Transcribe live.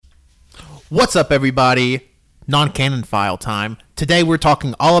What's up, everybody? Non-canon file time. Today we're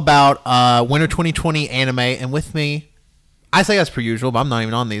talking all about Winter 2020 anime, and with me, I say as per usual, but I'm not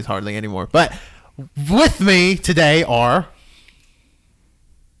even on these hardly anymore. But with me today are...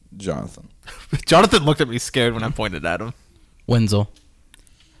 Jonathan. Jonathan looked at me scared when I pointed at him. Wenzel.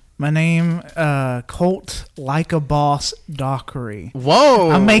 My name, Colt Like a Boss Dockery. Whoa!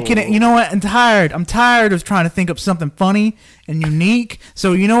 I'm making it. You know what? I'm tired. I'm tired of trying to think up something funny and unique.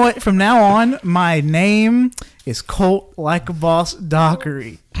 So you know what? From now on, my name is Colt Like a Boss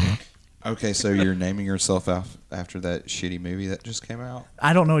Dockery. Okay, so you're naming yourself after that shitty movie that just came out?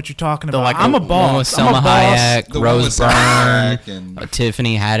 I don't know what you're talking about. Like I'm a One with boss. I'm a Selma boss. Hayek, The one Rose with Selma Byrne, Hayek and-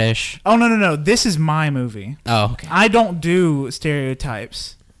 Tiffany Haddish. Oh, no. This is my movie. Oh, okay. I don't do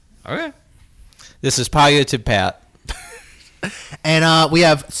stereotypes. Okay. This is Palliative Pat. And we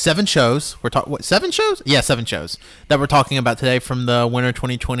have 7 shows. We're talking 7 shows? Yeah, 7 shows that we're talking about today from the Winter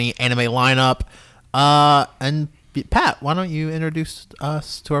 2020 anime lineup. And Pat, why don't you introduce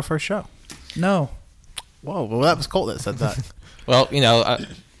us to our first show? No. Whoa, well that was Colt that said that. Well, you know,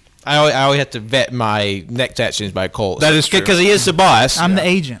 I always have to vet my neck tattoos by Colt. That is true. Because he is the boss. I'm the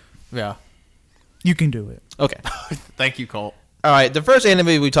agent. Yeah. You can do it. Okay. Thank you, Colt. All right. The first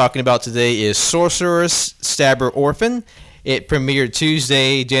anime we're talking about today is Sorceress Stabber Orphan. It premiered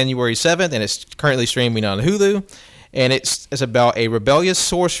Tuesday, January 7th, and it's currently streaming on Hulu. And it's about a rebellious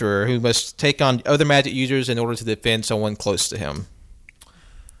sorcerer who must take on other magic users in order to defend someone close to him.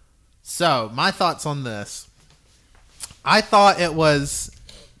 So, my thoughts on this. I thought it was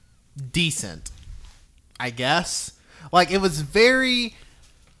decent, I guess. Like, it was very...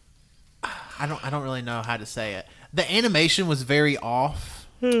 I don't really know how to say it. The animation was very off.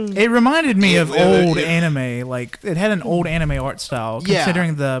 It reminded me of it- old it- anime. Like, it had an old anime art style, Yeah.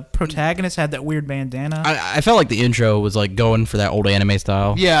 considering the protagonist had that weird bandana. I felt like the intro was like going for that old anime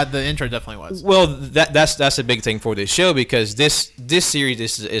style. Yeah, the intro definitely was. Well, that's a big thing for this show because this series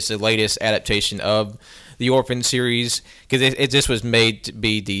is the latest adaptation of the Orphan series because this was made to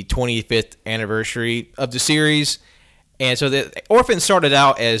be the 25th anniversary of the series, and so the Orphan started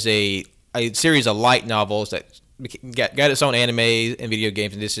out as a series of light novels that got its own anime and video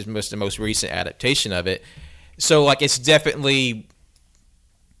games, and this is the most recent adaptation of it. So like it's definitely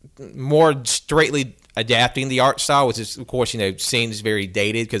more straightly adapting the art style, which is of course seems very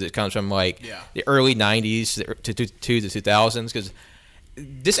dated because it comes from like the early 90s to the 2000s. Because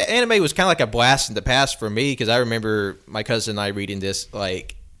this anime was kind of like a blast in the past for me because I remember my cousin and I reading this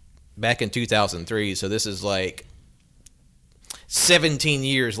like back in 2003. So this is like 17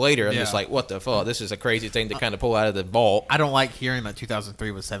 years later. I'm just like, what the fuck? This is a crazy thing to kind of pull out of the vault. I don't like hearing that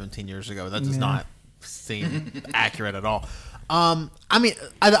 2003 was 17 years ago. That does not seem accurate at all. I mean,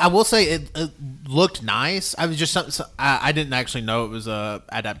 I will say it looked nice. I was just I didn't actually know it was a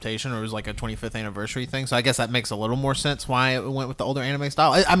adaptation or it was like a 25th anniversary thing. So I guess that makes a little more sense why it went with the older anime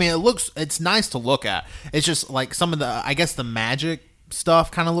style. I mean, it's nice to look at. It's just like some of the, I guess the magic stuff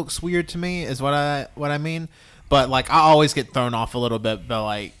kind of looks weird to me is what I mean. But like I always get thrown off a little bit by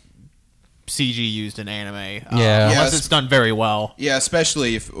like CG used in anime. Yeah. Unless it's done very well. Yeah,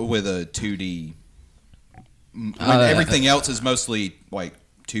 especially if with a 2D. When everything else is mostly like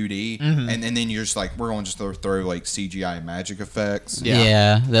 2D, and then you're just like, we're going to just throw like CGI magic effects.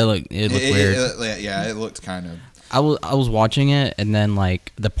 Yeah. It looked weird. It looked kind of. I was watching it, and then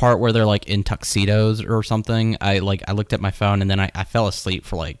like the part where they're like in tuxedos or something. I looked at my phone, and then I fell asleep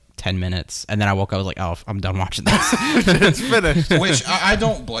for like 10 minutes, and then I woke up. I was like, oh, I'm done watching this. It's finished. Which I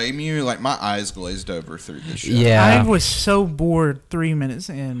don't blame you. Like my eyes glazed over through the show. Yeah. I was so bored 3 minutes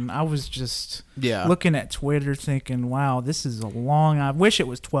in. I was just looking at Twitter thinking, wow, this is a long... I wish it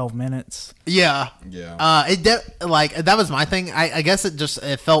was 12 minutes. Yeah. Yeah. Like that was my thing. I guess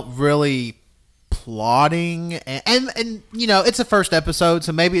it felt really plotting and you know, it's a first episode,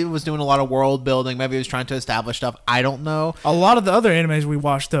 so maybe it was doing a lot of world building, maybe it was trying to establish stuff. I don't know. A lot of the other animes we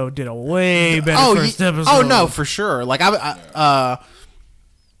watched, though, did a way better first episode. Oh no, for sure. Like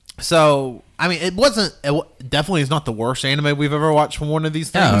so I mean, it definitely is not the worst anime we've ever watched from one of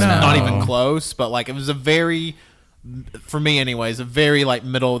these things. No. Not even close. But like, it was a very, for me anyways, a very like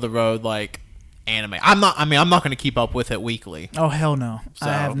middle of the road like anime. I'm not going to keep up with it weekly. Oh, hell no. So-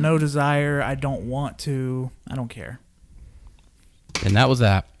 I have no desire. I don't want to. I don't care. And that was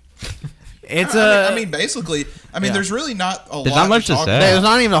that. It's I mean, basically, Yeah. there's really not a lot. There's not much to talk say. about. There's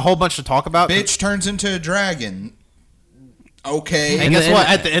not even a whole bunch to talk about. Bitch turns into a dragon. Okay. And guess what?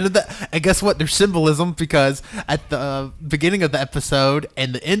 At the end of and guess what? There's symbolism because at the beginning of the episode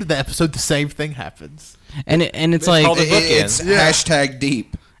and the end of the episode, the same thing happens. And it's like called a bookend. It's hashtag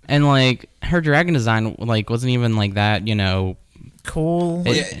deep. and like her dragon design like wasn't even like that, you know, cool.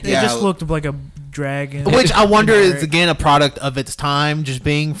 Yeah, It yeah. just looked like a dragon. Which I wonder is Generic. again a product of its time, just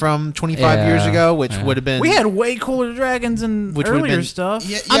being from 25 years Yeah. ago, which would have been. We had way cooler dragons and Which would've earlier been- stuff.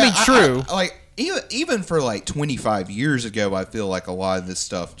 Yeah, I mean, true. like even for like 25 years ago, I feel like a lot of this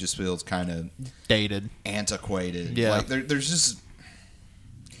stuff just feels kind of dated. antiquated. Yeah. Like there's just,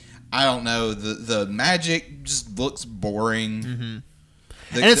 I don't know, the magic just looks boring. Mm-hmm.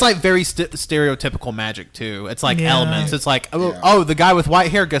 And it's like very stereotypical magic too. It's like Yeah. elements. It's like oh, Yeah. oh, the guy with white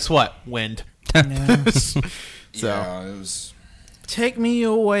hair. Guess what? Wind. Yeah. So yeah, it was. Take me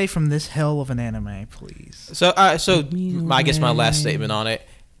away from this hell of an anime, please. So, I guess my last statement on it.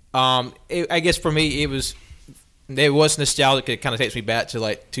 I guess for me, it was nostalgic. It kind of takes me back to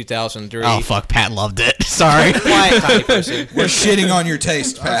like 2003. Oh fuck, Pat loved it. Sorry. Quiet, tiny person. We're shitting on your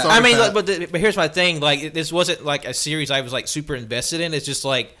taste, Pat. sorry. I mean, Pat. but here's my thing. Like, this wasn't like a series I was like super invested in. It's just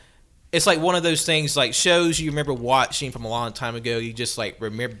like, it's like one of those things, like shows you remember watching from a long time ago. You just like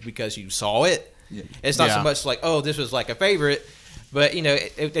remember because you saw it. Yeah. It's not Yeah. so much like, oh, this was like a favorite, but you know,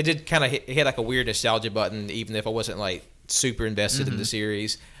 it did kind of hit like a weird nostalgia button, even if I wasn't like super invested in the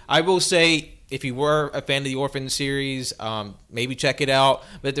series. I will say, if you were a fan of the Orphan series, maybe check it out.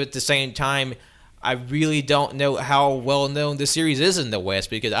 But at the same time, I really don't know how well known the series is in the West,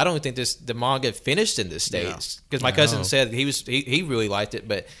 because I don't think the manga finished in the States. Because my cousin said he really liked it,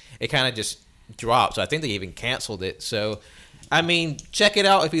 but it kind of just dropped. So I think they even canceled it. So, I mean, check it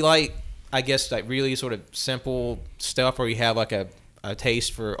out if you like, I guess, like really sort of simple stuff, or you have like a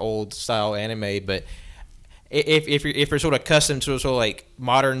taste for old style anime. But if you're sort of accustomed to sort of like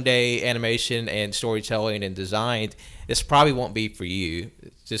modern day animation and storytelling and design, this probably won't be for you.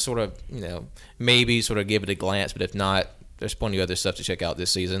 Just sort of, you know, maybe sort of give it a glance, but if not, there's plenty of other stuff to check out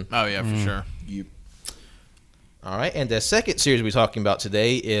this season. oh yeah, for sure. You, All right, and the second series we're talking about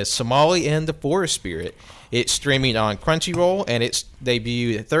today is Somali and the Forest Spirit. It's streaming on Crunchyroll, and it's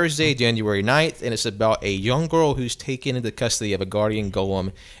debuted Thursday, January 9th, and it's about a young girl who's taken into custody of a guardian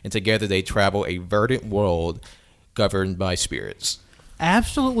golem, and together they travel a verdant world governed by spirits.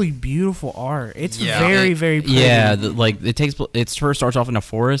 Absolutely beautiful art. It's Yeah. very, very pretty. Yeah, it first starts off in a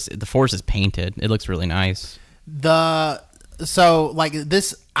forest. The forest is painted. It looks really nice. So like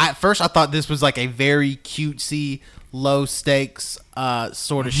this, at first I thought this was like a very cutesy, low stakes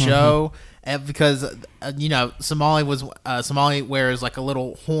sort of show, and because you know Somali wears like a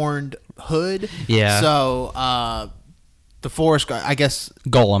little horned hood. Yeah. So the forest guy, I guess.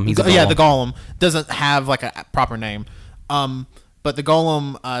 Golem. He's a golem. Yeah, the golem doesn't have like a proper name. But the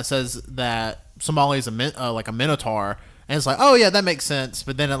golem says that Somali is like a minotaur, and it's like, oh yeah, that makes sense.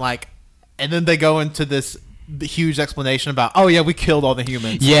 But then and then they go into this huge explanation about, oh yeah, we killed all the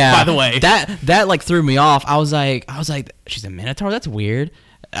humans. Yeah. By the way, that like threw me off. I was like, she's a minotaur. That's weird.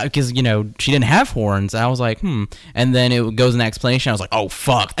 Because you know she didn't have horns. I was like, and then it goes in the explanation. I was like, oh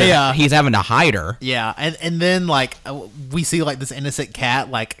fuck, Yeah. he's having to hide her. yeah, and then like we see like this innocent cat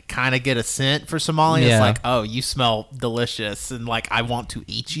like kind of get a scent for Somali. It's Yeah. like, oh, you smell delicious, and like I want to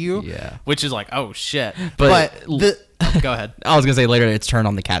eat you. Yeah. which is like, oh shit. But- Go ahead. I was gonna say later it's turned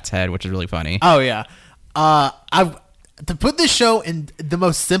on the cat's head, which is really funny. Oh yeah. I to put this show in the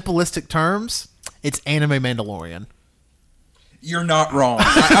most simplistic terms, it's anime Mandalorian. you're not wrong.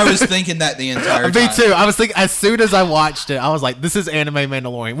 I was thinking that the entire Me time. too. I was thinking as soon as I watched it, I was like, "This is anime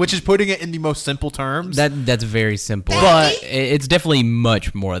Mandalorian," which is putting it in the most simple terms. That's very simple, But- it's definitely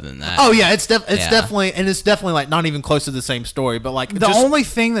much more than that. oh yeah, it's Yeah. definitely like not even close to the same story. But like The only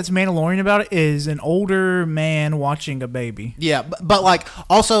thing that's Mandalorian about it is an older man watching a baby. yeah, but like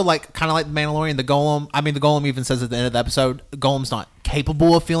also like kind of like the Mandalorian, the Golem. I mean, the Golem even says at the end of the episode, the Golem's not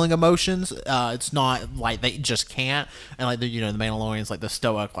capable of feeling emotions. It's not like they just can't. And like the Mandalorian's like the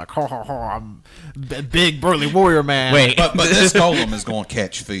stoic, like ha ha ha, I'm big burly warrior man. Wait. But this golem is going to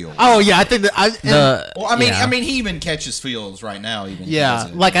catch feels. Oh yeah, I think that Well, I mean, yeah. he even catches feels right now. Even yeah, he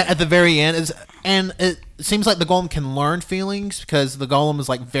doesn't- like at the very end and it seems like the golem can learn feelings because the golem is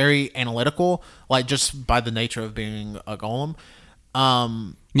like very analytical, like just by the nature of being a golem.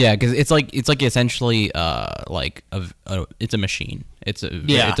 Yeah, because it's like essentially it's a machine. It's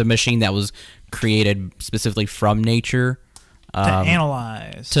a machine that was created specifically from nature To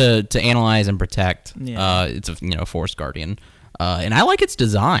analyze. to analyze and protect. Yeah. It's a forest guardian. And I like its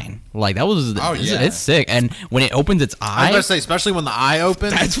design. Like that was yeah. it's sick. And when it opens its I was eye, gonna say, especially when the eye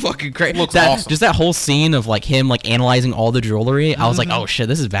opens, that's fucking great. Looks that, awesome. Just that whole scene of like him like analyzing all the jewelry. I was like, oh shit,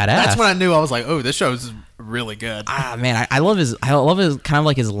 this is badass. that's when I knew I was like, oh, this show's really good. Man, I love his kind of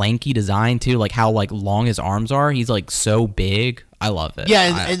like his lanky design too, like how like long his arms are. He's like so big. I love it.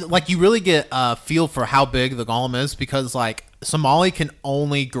 Yeah, and like you really get a feel for how big the golem is because like Somali can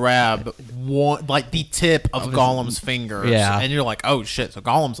only grab one, like the tip of Gollum's fingers. Yeah. And you're like, oh shit. So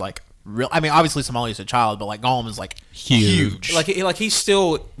Gollum's like real. I mean, obviously Somali's a child, but like Gollum is like huge. Like he's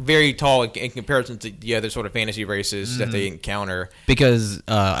still very tall in comparison to the other sort of fantasy races that they encounter. Because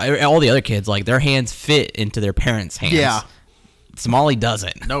all the other kids, like their hands fit into their parents' hands. Yeah. Somali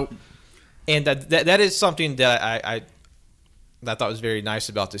doesn't. Nope. And that is something that I thought was very nice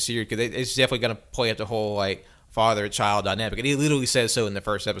about the series, because it's definitely going to play up the whole like father-child dynamic. And he literally says so in the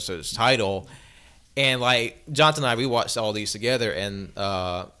first episode's title. And like Jonathan and I, we watched all these together, and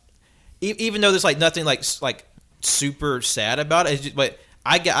even though there's like nothing like super sad about it, it's just, but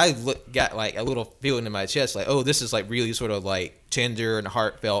I got like a little feeling in my chest, like, oh, this is like really sort of like tender and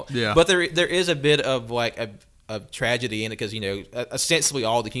heartfelt. Yeah. But there is a bit of like a tragedy in it, because ostensibly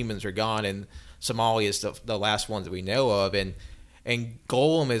all the humans are gone, and Somali is the last ones that we know of, and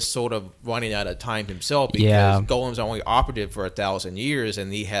Golem is sort of running out of time himself, because Golem's only operative for 1,000 years,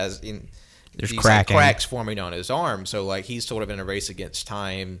 and he has There's these cracking. like cracks forming on his arm, so like he's sort of in a race against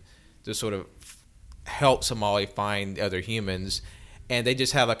time to sort of help Somali find other humans, and they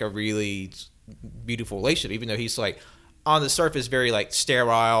just have like a really beautiful relationship, even though he's like on the surface very like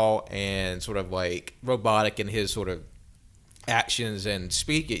sterile and sort of like robotic in his sort of actions and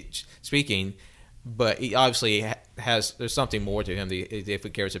speaking, but he obviously there's something more to him if he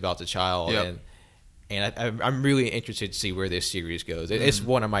cares about the child. Yep. And I'm really interested to see where this series goes. It's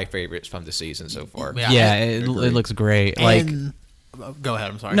one of my favorites from the season so far. Yeah, it looks great. Like, go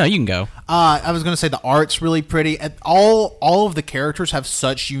ahead. I'm sorry. no, you can go. I was gonna say the art's really pretty. And all of the characters have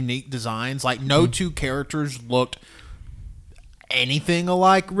such unique designs. Like no two characters looked anything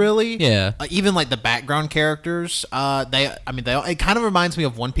alike, really. Yeah. Even like the background characters. It kind of reminds me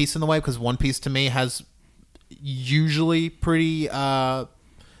of One Piece in the way, because One Piece to me has usually pretty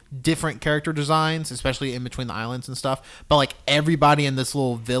different character designs, especially in between the islands and stuff. But like everybody in this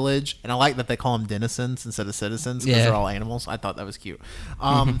little village, and I like that they call them denizens instead of citizens, because they're all animals. I thought that was cute.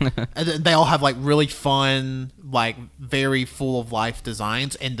 And they all have like really fun, like very full of life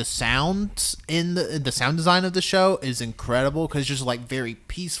designs, and the sounds in the sound design of the show is incredible, because it's just like very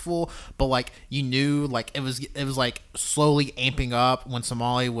peaceful, but like you knew like it was like slowly amping up when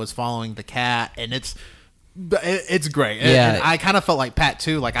Somali was following the cat, and it's great. Yeah. And I kind of felt like Pat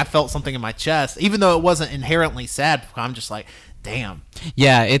too. Like I felt something in my chest, even though it wasn't inherently sad. I'm just like, damn.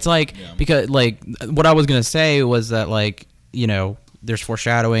 Yeah, it's like because like what I was gonna say was that like there's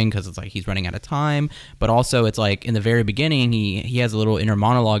foreshadowing, because it's like he's running out of time, but also it's like in the very beginning he has a little inner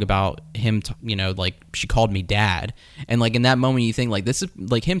monologue about him like she called me dad, and like in that moment you think like this is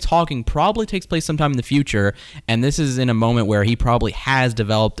like him talking probably takes place sometime in the future, and this is in a moment where he probably has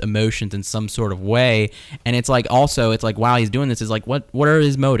developed emotions in some sort of way, and it's like also it's like while he's doing this is like what are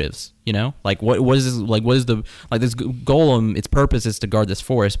his motives? Like what is this, like what is the like this Golem, its purpose is to guard this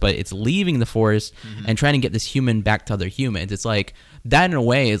forest, but it's leaving the forest and trying to get this human back to other humans. It's like that in a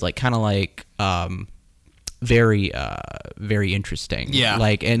way is like kind of like very very interesting. Yeah.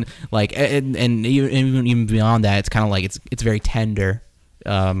 Like and even beyond that, it's kind of like it's very tender.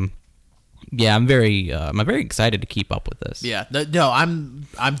 Yeah, I'm very excited to keep up with this. Yeah, no, I'm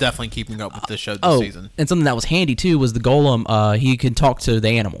definitely keeping up with this show this season. And something that was handy too was the Golem. He could talk to the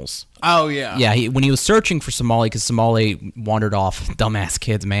animals. Oh yeah, yeah. When he was searching for Somali, because Somali wandered off, dumbass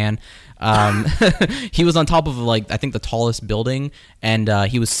kids, man. He was on top of like I think the tallest building, and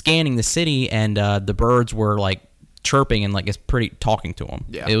he was scanning the city, and the birds were like chirping and like it's pretty talking to him.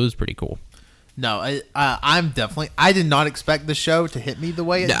 Yeah, it was pretty cool. No, I did not expect the show to hit me the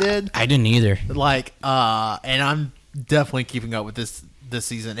way it did. I didn't either. Like, and I'm definitely keeping up with this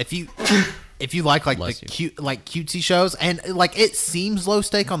season. If you like cutesy shows, and like it seems low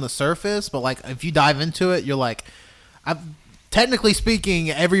stake on the surface, but like if you dive into it, you're like, technically speaking,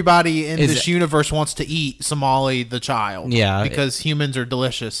 everybody in this universe wants to eat Somali the child. Yeah, because humans are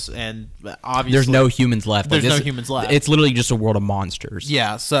delicious, and obviously there's no humans left. There's no humans left. It's literally just a world of monsters.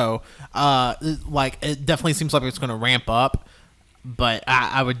 Yeah, so like it definitely seems like it's going to ramp up, but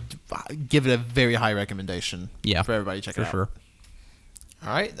I would give it a very high recommendation. Yeah, for everybody to check it out. For sure.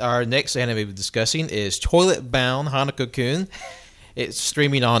 All right, our next anime we're discussing is Toilet Bound Hanako-kun. It's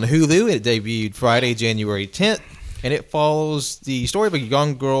streaming on Hulu. It debuted Friday, January 10th. And it follows the story of a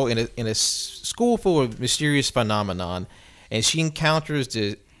young girl in a school full of mysterious phenomenon, and she encounters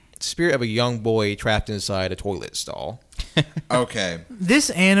the spirit of a young boy trapped inside a toilet stall. Okay.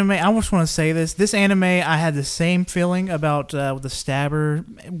 This anime, I just want to say this. This anime, I had the same feeling about the Stabber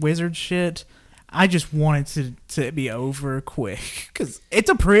wizard shit. I just wanted to be over quick, because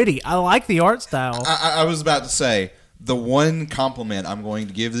it's I like the art style. I was about to say, the one compliment I'm going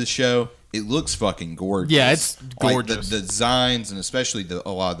to give this show it looks fucking gorgeous. Yeah, it's Like, gorgeous. the designs and especially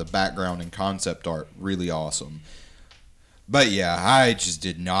a lot of the background and concept art, really awesome. But yeah, I just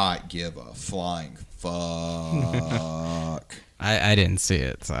did not give a flying fuck. I didn't see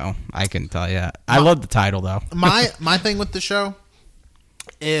it, so I couldn't tell you. I love the title though. my thing with the show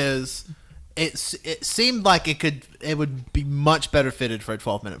is it seemed like it would be much better fitted for a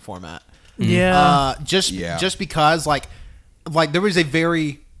 12-minute format. Yeah. Just because like there was a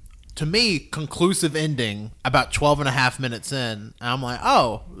very, to me, conclusive ending about 12 and a half minutes in, and I'm like,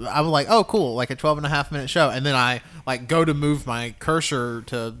 oh cool, like a 12 and a half minute show, and then I like go to move my cursor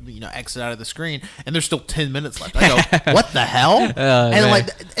to exit out of the screen, and there's still 10 minutes left. I go, what the hell? And man.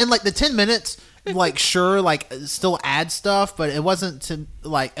 like the 10 minutes, like sure, like still add stuff, but it wasn't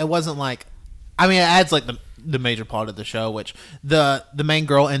like I mean, it adds like the major plot of the show, which the main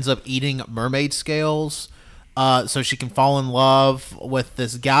girl ends up eating mermaid scales, so she can fall in love with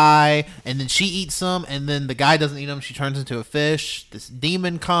this guy, and then she eats them, and then the guy doesn't eat them. She turns into a fish. This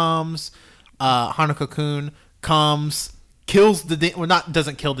demon comes. Hanako-kun comes, kills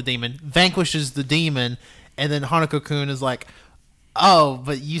doesn't kill the demon, vanquishes the demon, and then Hanako-kun is like, oh,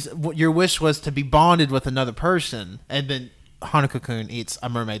 but your wish was to be bonded with another person, and then Hanako-kun eats a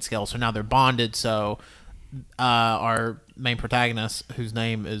mermaid scale, so now they're bonded. So our main protagonist, whose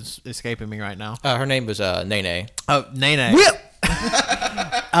name is escaping me right now, Her name was Nene. oh, Nene.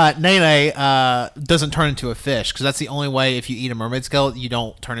 Nene doesn't turn into a fish, because that's the only way, if you eat a mermaid scale, you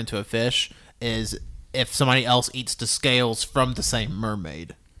don't turn into a fish, is if somebody else eats the scales from the same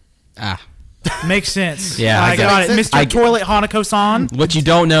mermaid. Makes sense. Yeah, I got it. Mr. Toilet Hanako-san. What you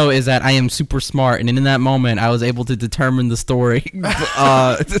don't know is that I am super smart, and in that moment, I was able to determine the story.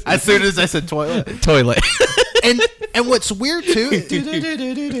 As soon as I said toilet. Toilet. And what's weird too is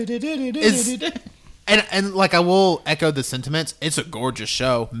and like, I will echo the sentiments. It's a gorgeous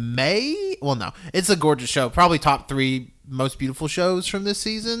show. It's a gorgeous show. Probably top 3 most beautiful shows from this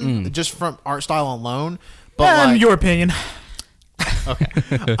season, just from art style alone. But Your opinion. okay,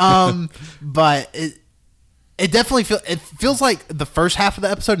 but it definitely feels like the first half of the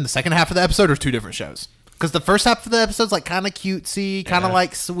episode and the second half of the episode are 2 different shows. Because the first half of the episode's like kind of cutesy, kind of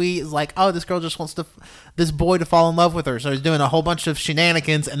like sweet. It's like, oh, this girl just wants this boy to fall in love with her, so he's doing a whole bunch of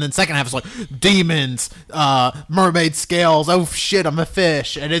shenanigans. And then second half is like demons, mermaid scales. Oh shit, I'm a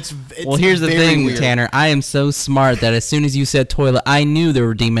fish, and it's Well, here's the very thing, weird. Tanner. I am so smart that as soon as you said toilet, I knew there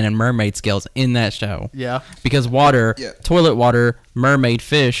were demon and mermaid scales in that show. Yeah. Because water, Yeah. toilet water, mermaid,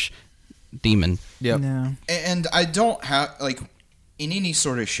 fish, demon. Yep. No. And I don't have, like, in any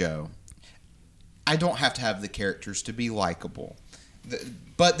sort of show, I don't have to have the characters to be likable.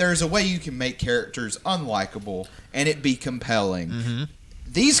 But there's a way you can make characters unlikable and it be compelling. Mm-hmm.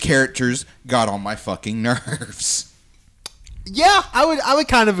 These characters got on my fucking nerves. Yeah, I would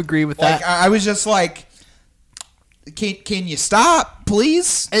kind of agree with Like, that. I was just like, can you stop,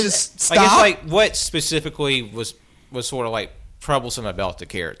 please? Just stop. I guess, like, what specifically was sort of like troublesome about the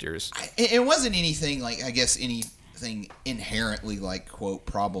characters? It wasn't anything like, I guess, anything inherently like, quote,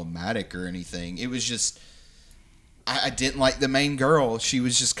 problematic or anything. It was just, I didn't like the main girl. She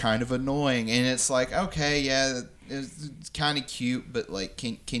was just kind of annoying, and it's like, okay, yeah, it's kind of cute, but like,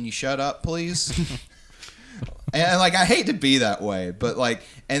 can you shut up, please? And like, I hate to be that way, but like,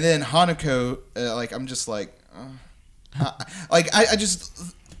 and then Hanako, like, I'm just like, like, I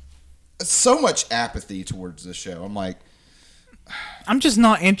just, so much apathy towards the show. I'm like, I'm just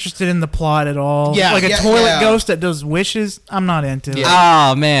not interested in the plot at all. Yeah, like a yeah, toilet yeah. ghost that does wishes. I'm not into it.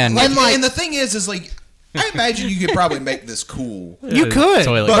 Oh, man. like, and the thing is like, I imagine you could probably make this cool. You could,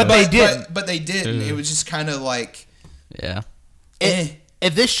 Toilet but ghost. they didn't. But they didn't. It was just kind of like, Yeah.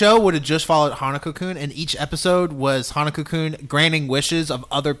 If this show would have just followed Hanako-kun and each episode was Hanako-kun granting wishes of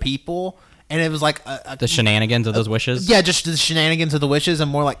other people, and it was like The shenanigans of those wishes. yeah, just the shenanigans of the wishes and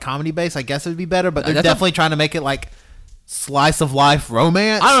more like comedy based, I guess it would be better. But they're That's definitely trying to make it like slice of life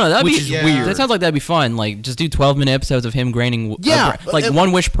romance. I don't know. That'd which be is yeah. weird. That sounds like that'd be fun. Like, just do 12-minute episodes of him granting, Yeah, like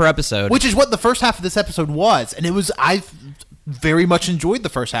one wish per episode. Which is what the first half of this episode was, and it was I very much enjoyed the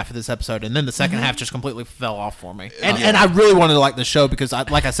first half of this episode, and then the 2nd half just completely fell off for me. And I really wanted to like the show because,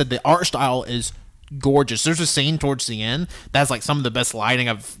 like I said, the art style is gorgeous. There's a scene towards the end that's like some of the best lighting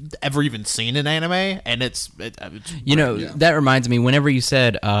I've ever even seen in anime, and it's You know, that reminds me, whenever you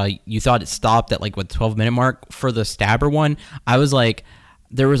said you thought it stopped at like what 12-minute mark for the stabber one, I was like,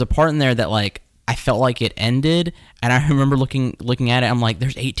 there was a part in there that like I felt like it ended, and I remember looking at it, I'm like,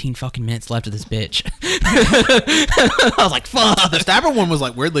 there's 18 fucking minutes left of this bitch. I was like, fuck. the stabber one was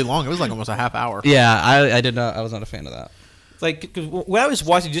like weirdly long. It was like almost a half hour. Yeah, I did not. I was not a fan of that. Like, 'cause when I was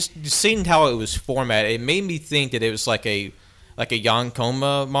watching, just seeing how it was formatted, it made me think that it was like a like a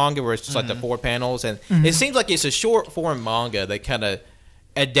Yonkoma manga where it's just like the 4 panels, and it seems like it's a short form manga. They kind of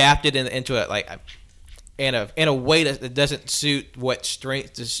adapted into it like in a way that doesn't suit what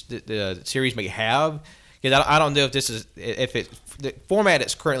strength the series may have. Because I don't know if the format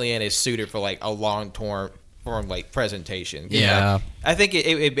it's currently in is suited for like a long term like presentation. Yeah. I think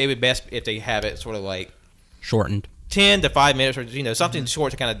it would be best if they have it sort of like Shortened. 10 to 5 minutes, or something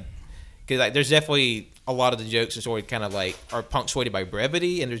short to kind of, because like there's definitely a lot of the jokes are sort of kind of like are punctuated by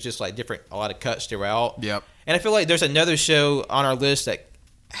brevity, and there's just like a lot of cuts throughout. Yep. And I feel like there's another show on our list that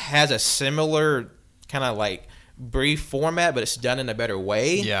has a similar kind of like brief format, but it's done in a better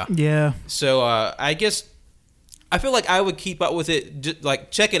way. Yeah. Yeah. So I guess I feel like I would keep up with it, just, like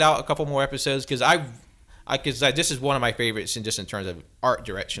check it out a couple more episodes, because this is one of my favorites in terms of art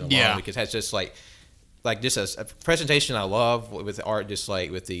direction alone, Yeah. because it has just like just a presentation I love with the art, just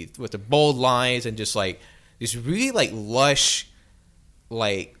like with the bold lines and just like these really like lush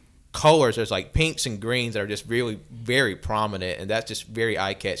like colors. There's like pinks and greens that are just really very prominent, and that's just very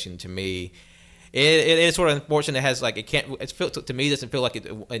eye catching to me. It is sort of unfortunate. It has like to me doesn't feel like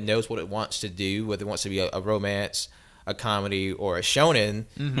it knows what it wants to do, whether it wants to be a romance, a comedy, or a shonen,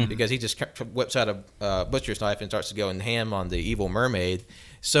 because he just whips out a butcher's knife and starts going ham on the evil mermaid.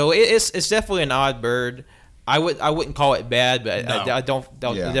 So it's definitely an odd bird. I wouldn't call it bad, but No. I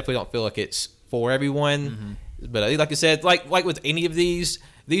definitely don't feel like it's for everyone. But like I said, like with any of these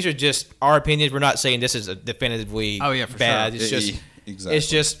are just our opinions. We're not saying this is a definitively For bad. sure. It's just Exactly.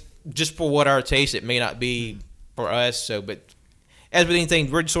 it's just for what our taste. It may not be for us. So, but as with anything,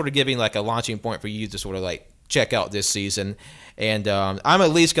 we're sort of giving like a launching point for you to sort of like check out this season. And I'm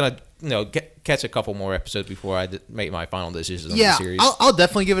at least gonna catch a couple more episodes before I make my final decision on the series. I'll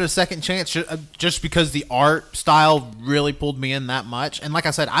definitely give it a second chance, just because the art style really pulled me in that much. And like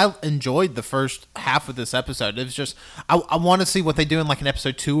I said, I enjoyed the first half of this episode. It was just I want to see what they do in like an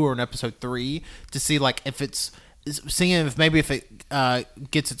episode 2 or an episode 3 to see like if it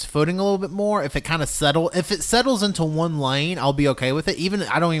gets its footing a little bit more. If it settles into one lane, I'll be okay with it. Even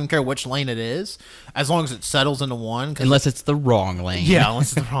I don't even care which lane it is, as long as it settles into one. Unless it's the wrong lane. Yeah,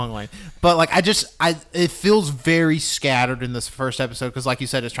 unless it's the wrong lane. But like it feels very scattered in this first episode, because like you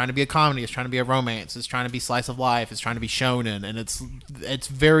said, it's trying to be a comedy, it's trying to be a romance, it's trying to be slice of life, it's trying to be shonen, and it's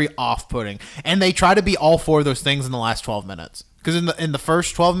very off-putting. And they try to be all 4 of those things in the last 12 minutes. Because in the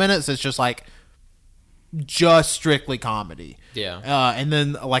first 12 minutes, it's just like just strictly comedy. Yeah. And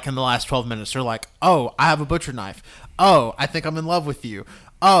then like in the last 12 minutes, they're like, oh, I have a butcher knife. Oh, I think I'm in love with you.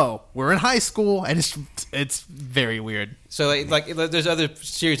 Oh, we're in high school, and it's very weird. So like there's other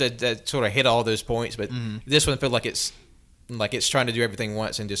series that sort of hit all those points, but this one feels like it's trying to do everything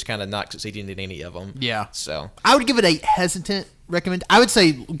once and just kind of not succeeding in any of them. Yeah. So I would give it a hesitant recommend. I would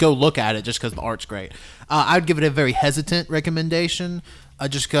say go look at it just because the art's great. I would give it a very hesitant recommendation,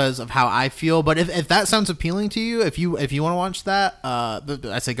 just because of how I feel. But if that sounds appealing to you, if you want to watch that,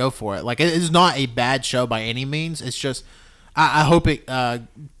 I say go for it. Like, it is not a bad show by any means. It's just I hope it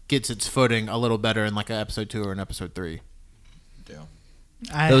gets its footing a little better in like an episode 2 or an episode 3.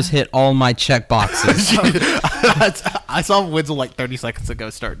 Yeah. Those hit all my check boxes. I saw Winslow like 30 seconds ago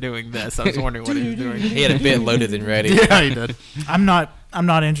start doing this. I was wondering what he was doing. he had a bit loaded and ready. Yeah, he did. I'm not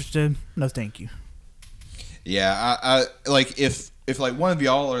interested. No, thank you. Yeah, I like if like one of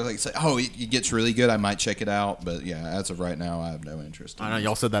y'all are like say, oh, it gets really good, I might check it out. But yeah, as of right now, I have no interest. I know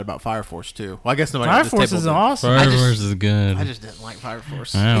y'all said that about Fire Force too. Well, I guess nobody. Fire at this Force table is did. awesome. Fire just- Force is good. I just didn't like Fire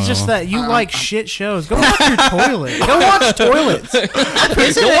Force. It's just that you like shit shows. Go watch your toilet. Go watch toilets.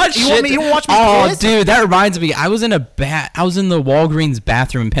 Go watch You want me? shit. You want to watch me? Oh, piss? dude, that reminds me. I was in the Walgreens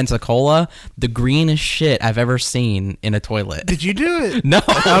bathroom in Pensacola. The greenest shit I've ever seen in a toilet. Did you do it? No,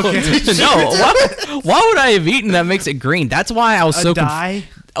 no. Why would I have eaten that makes it green? That's why I was so dye?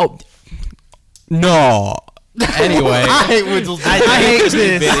 Oh, no. Anyway, I hate Winslow's. I hate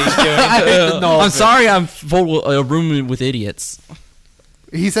this. I'm sorry. I'm full a room with idiots.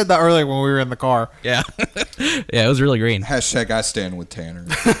 He said that earlier when we were in the car. Yeah, yeah. It was really green. Hashtag I stand with Tanner.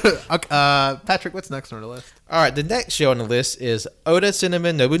 Okay, Patrick, what's next on the list? All right, the next show on the list is Oda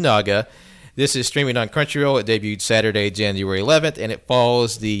Cinnamon Nobunaga. This is streaming on Crunchyroll. It debuted Saturday, January 11th, and it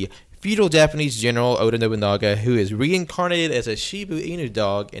follows the feudal Japanese general Oda Nobunaga, who is reincarnated as a Shiba Inu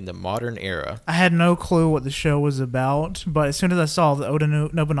dog in the modern era. I had no clue what the show was about, but as soon as I saw the Oda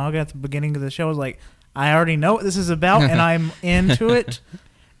Nobunaga at the beginning of the show, I was like, I already know what this is about, and I'm into it.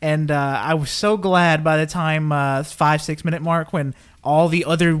 And I was so glad by the time 5-6 minute mark when all the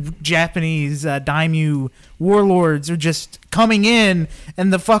other Japanese daimyo warlords are just coming in,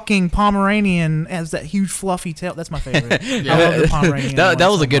 and the fucking Pomeranian has that huge fluffy tail. That's my favorite. I love the Pomeranian. that one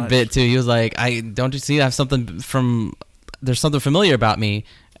was so a good much. bit too. He was like, "Don't you see? I have something from there's something familiar about me,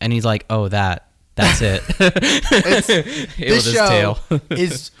 and he's like, oh, that's it. It was This his show tail.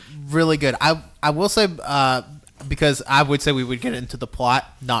 is really good. I will say because I would say we would get into the plot,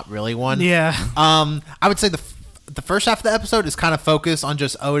 not really one. Yeah. I would say the first half of the episode is kind of focused on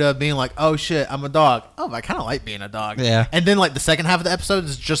just Oda being like, oh shit, I'm a dog. Oh, I kind of like being a dog. Yeah. And then like the second half of the episode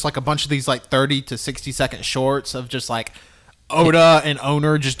is just like a bunch of these like 30 to 60 second shorts of just like Oda and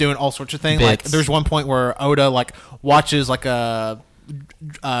Owner just doing all sorts of things. Like Bits. there's one point where Oda like watches like a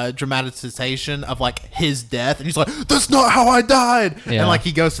dramatization of like his death, and he's like, "That's not how I died." Yeah. And like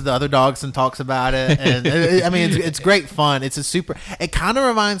he goes to the other dogs and talks about it, and I mean it's great fun. It's a super. It kind of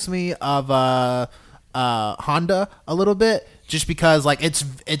reminds me of Honda a little bit, just because like it's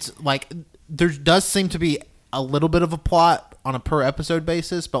like there does seem to be a little bit of a plot on a per episode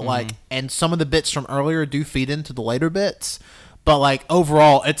basis, but like and some of the bits from earlier do feed into the later bits, but like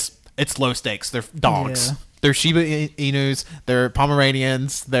overall it's low stakes. They're dogs. Yeah. They're Shiba Inus. They're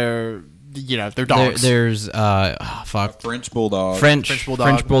Pomeranians. They're they're dogs. There's French bulldog. French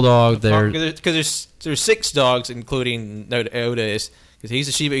bulldog. bulldog. There, Because there's 6 dogs, including Oda, because he's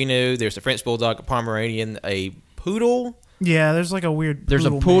a Shiba Inu. There's a French bulldog, a Pomeranian, a poodle. Yeah, there's like a weird. there's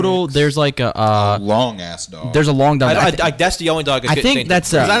a poodle. mix. There's like a Long ass dog. there's a long dog. That's the only dog. I think that's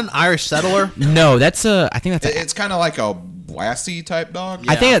Is that an Irish settler? no. That's a. I think that's. It's kind of like a Lassie type dog.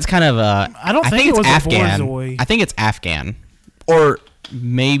 I think it's kind of a. I don't think it it's was a Afghan. Borzoi. I think it's Afghan, or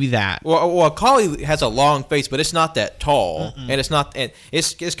maybe that. Well, a collie has a long face, but it's not that tall, and it's kind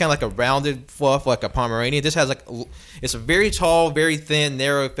of like a rounded fluff, like a Pomeranian. This has like it's a very tall, very thin,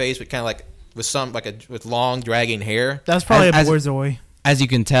 narrow face, but kind of like with long, dragging hair. That's probably As- a Borzoi. As you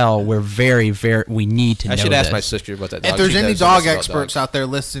can tell, we're very, very. We need to know I should ask this. my sister about that dog. If there's She any knows dog about experts dogs. out there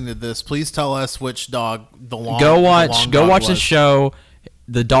listening to this, please tell us which dog the long. Go the watch. long Go dog watch the was. show.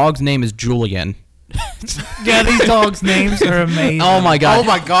 The dog's name is Julian. Yeah, these dogs' names are amazing. Oh my god. Oh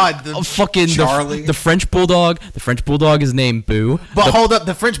my god! Fucking Charlie. the French bulldog. The French bulldog is named Boo. But hold up,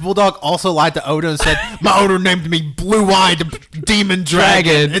 the French bulldog also lied to Oda and said, "My owner named me Blue-Eyed Demon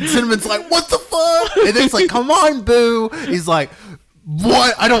Dragon." And Cinnamon's like, "What the fuck?" And it's like, "Come on, Boo." He's like,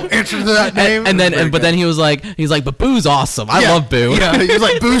 "What? I don't answer to that name." And then, Very but good. then he's like, but Boo's awesome. I Yeah, love Boo. Yeah, he's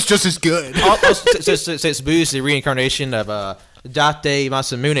like, "Boo's just as good." Since Boo is the reincarnation of Date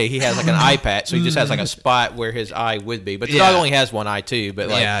Masamune, he has like an eye patch, so he just has like a spot where his eye would be. But the dog Yeah. only has one eye too. But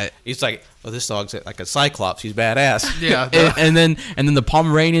like, Yeah. he's like, "Oh, this dog's like a cyclops. He's badass." Yeah, And then the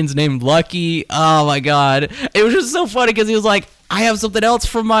Pomeranian's named Lucky. Oh my god, it was just so funny because he was like, I have something else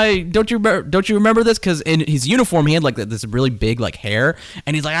from my. Don't you remember this? Because in his uniform he had like this really big like hair,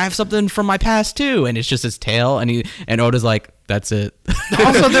 and he's like, I have something from my past too, and it's just his tail, and Oda's like, that's it.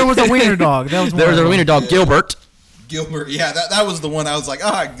 Also, there was a wiener dog. That was There was one a of wiener dog, Gilbert. Gilbert. Yeah, that was the one I was like,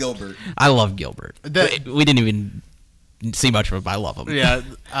 Gilbert. I love Gilbert. The- we didn't even see much of him, but I love him. Yeah,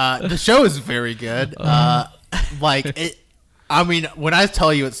 the show is very good. Like it. I mean, when I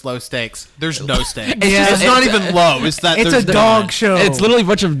tell you it's low stakes, there's no stakes. Yeah, it's not even low. It's that It's there's a dog none. show. It's literally a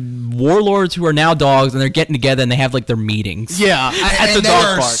bunch of warlords who are now dogs, and they're getting together and they have like their meetings. Yeah, at And the they dog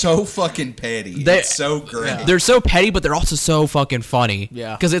are park. so fucking petty. They- It's so great. They're so petty, but they're also so fucking funny.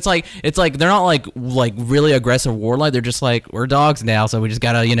 Yeah. because it's like they're not like really aggressive warlike. They're just like, we're dogs now, so we just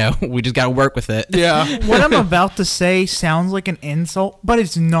gotta we just gotta work with it. Yeah. what I'm about to say sounds like an insult, but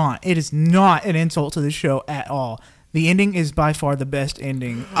it's not. It is not an insult to the show at all. The ending is by far the best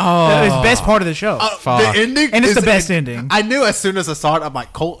ending. Oh. It's the best part of the show. Fuck. The ending, And it's is- the best ending. I knew as soon as I saw it, I'm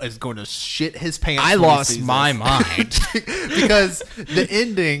like, Colt is going to shit his pants. I when he lost sees my this. mind. Because the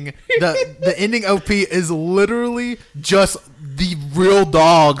ending, the ending OP is literally just the real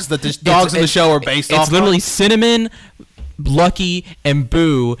dogs that the dogs in the show are based off. It's literally of. Cinnamon, Lucky, and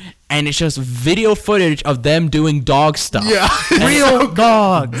Boo, and it's just video footage of them doing dog stuff. Yeah, Real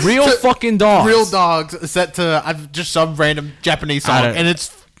dog. Real fucking dogs. real dogs set to just some random Japanese I song, don't- and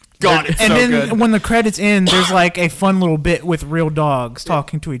it's God, it's And so then good. when the credits end, there's like a fun little bit with real dogs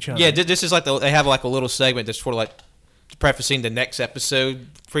talking to each other. Yeah, this is like they have like a little segment that's sort of like prefacing the next episode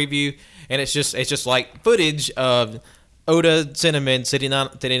preview, and it's just like footage of Oda Cinnamon sitting on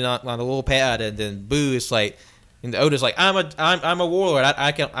a little pad, and then Boo is like, and Oda's like, I'm a warlord.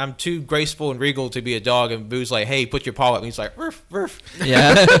 I'm too graceful and regal to be a dog, and Boo's like, hey, put your paw up, and he's like, ruff, ruff.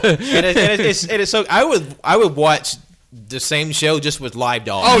 Yeah. It's so I would watch the same show just with live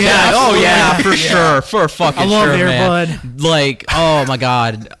dogs. Oh, yeah. Oh yeah, Yeah. for sure, for fucking I love sure, Air man. Bud. Like, oh my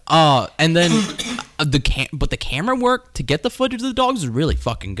god, and then the camera work to get the footage of the dogs was really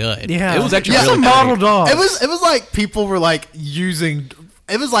fucking good. Yeah. it was actually It's really a model good. dog. It was like people were like using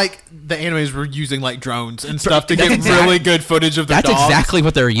it was like the animators were using like drones and stuff to get really good footage of their That's dogs. exactly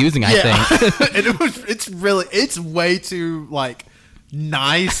what they were using, I think. And it's way too like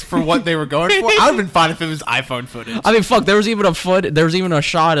nice for what they were going for. I would have been fine if it was iPhone footage. I mean, fuck. There was even a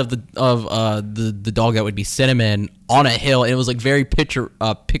shot of the dog that would be Cinnamon on a hill. And it was like very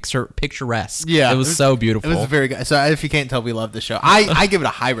picturesque. Yeah, it was so beautiful. It was very good. So if you can't tell, we love the show. I give it a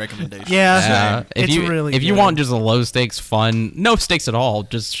high recommendation. Yeah, it's really if you good. want just a low stakes, fun, no stakes at all,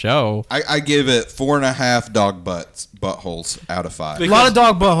 just show. I give it 4.5 dog buttholes out of 5. a lot of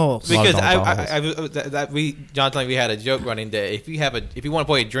dog buttholes. Because Love we had a joke running that if you want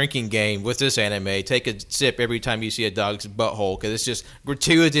to play a drinking game with this anime, take a sip every time you see a dog's butthole because it's just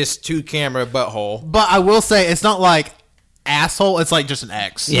gratuitous 2-camera butthole. But I will say it's not like asshole. It's like just an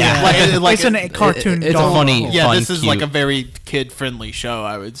X. Yeah. It's a cartoon. It's a dog funny- butthole. Yeah, fun, this is cute. like a very kid-friendly show,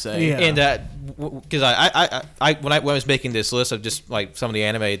 I would say. Yeah. And because when I was making this list of just like some of the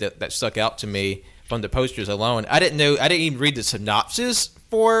anime that stuck out to me from the posters alone, I didn't even read the synopsis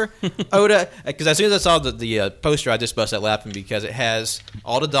for Oda, because as soon as I saw the poster, I just busted laughing because it has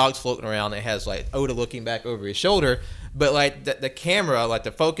all the dogs floating around. It has like Oda looking back over his shoulder, but like the camera, like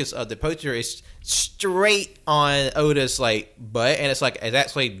the focus of the poster is straight on Oda's like butt, and it's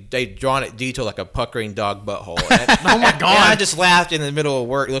actually they've drawn it detailed like a puckering dog butthole. Oh my god! I just laughed in the middle of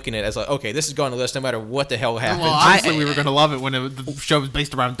work looking at it. It's like, okay, this is going to list no matter what the hell happens. Well, obviously we were going to love it when the show was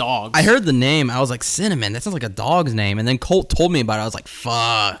based around dogs. I heard the name. I was like, Cinnamon. That sounds like a dog's name. And then Colt told me about it. I was like,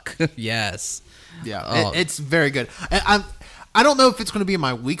 fuck. Yes. Yeah, Oh. it's very good. I don't know if it's going to be in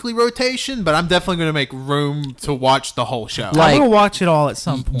my weekly rotation, but I'm definitely going to make room to watch the whole show. Like- I will watch it all at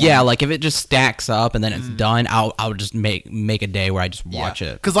some point. Yeah, like if it just stacks up and then it's done, I'll just make a day where I just watch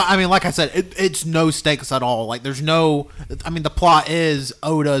it. Because I mean, like I said, it's no stakes at all. Like there's no. I mean, the plot is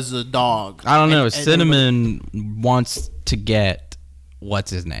Oda's a dog. I don't know. And Cinnamon wants to get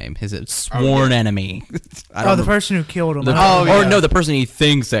what's his name? His sworn enemy. I don't the know. person who killed him. The- Oh, Or yeah. no, the person he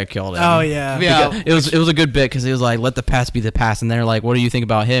thinks that killed him. Oh yeah. Yeah. Because it was a good bit because he was like, "Let the past be the past," and they're like, "What do you think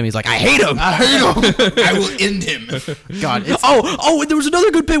about him?" He's like, "I hate him." I hate him. I will end him. God, it's, Oh, and there was another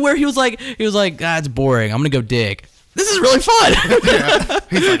good bit where he was like, "Ah, it's boring. I'm gonna go dig." This is really fun.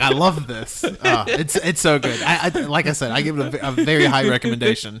 he's like, I love this. It's so good. I like I said, I give it a very high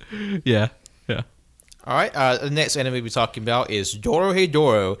recommendation. yeah. All right, the next anime we're talking about is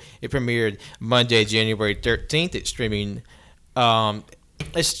Dorohedoro. It premiered Monday, January 13th. It's streaming.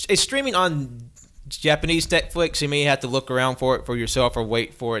 It's streaming on Japanese Netflix. You may have to look around for it for yourself or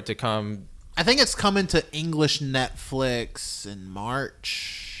wait for it to come. I think it's coming to English Netflix in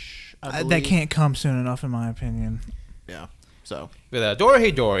March. I That believe. can't come soon enough, in my opinion. Yeah. So But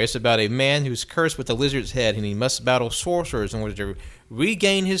Dorohedoro, it's about a man who's cursed with a lizard's head, and he must battle sorcerers in order to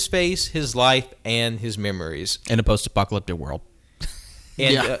regain his face, his life, and his memories. In a post-apocalyptic world.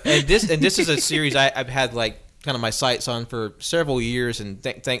 And Yeah. and this is a series I've had like kind of my sights on for several years, and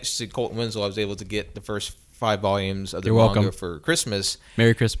thanks to Colton Winslow, I was able to get the first 5 volumes of the You're manga welcome. for Christmas.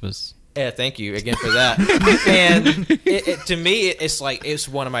 Merry Christmas. Yeah, thank you again for that. And to me, it's like it's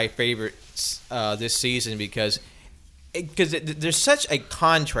one of my favorites this season because there's such a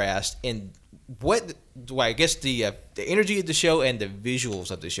contrast in I guess the energy of the show and the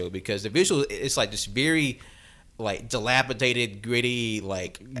visuals of the show, because the visuals it's like this very like dilapidated, gritty,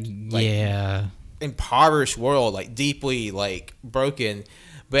 like Yeah. impoverished world, like deeply like broken.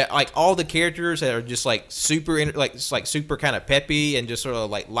 But like all the characters that are just like super super kind of peppy and just sort of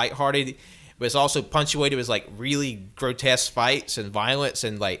like lighthearted, but it's also punctuated with like really grotesque fights and violence,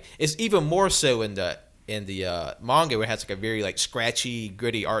 and like it's even more so in the manga where it has like a very like scratchy,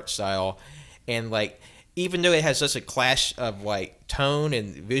 gritty art style, and like even though it has such a clash of like tone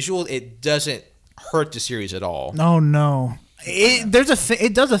and visual, it doesn't hurt the series at all. No. It does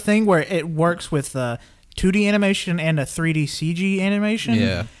a thing where it works with 2D animation and a 3D CG animation.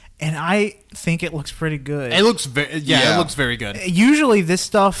 Yeah. And I think it looks pretty good. it looks very Yeah. it looks very good. Usually this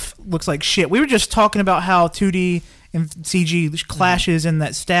stuff looks like shit. We were just talking about how 2D and CG clashes in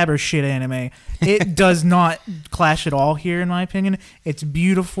that Stabber shit anime. It does not clash at all here, in my opinion. It's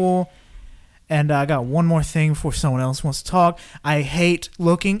beautiful. And I got one more thing before someone else wants to talk. I hate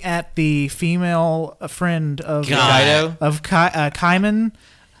looking at the female friend of Kaido? Kaiman.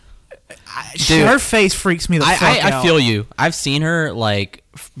 Dude, Her face freaks me the fuck out. I feel you. I've seen her like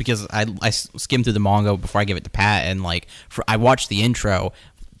because I skimmed through the manga before I give it to Pat, and like I watched the intro.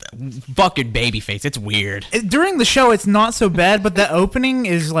 Fucking baby face. It's weird. During the show, it's not so bad, but the opening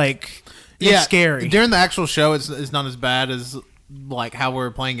is like it's scary. During the actual show, it's not as bad as like how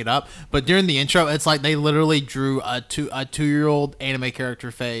we're playing it up, but during the intro, it's like they literally drew a 2-year-old anime character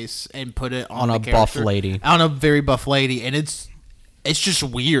face and put it on On the a buff character- lady. on a very buff lady, and it's it's just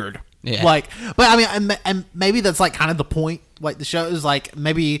weird. Yeah. Like, but I mean, and maybe that's like kind of the point. Like the show is like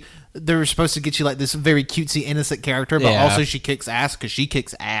maybe they're supposed to get you like this very cutesy innocent character, but Yeah. also she kicks ass because she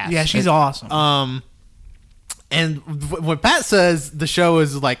kicks ass. Yeah, she's awesome. And when Pat says the show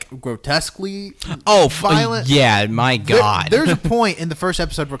is like grotesquely violent, yeah, my God. there's a point in the first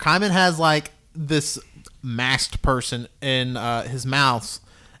episode where Kaiman has like this masked person in his mouth,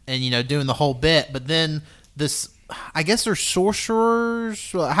 and doing the whole bit. But then this, I guess they're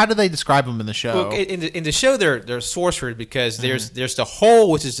sorcerers. How do they describe them in the show? Well, in the show, they're sorcerers because there's the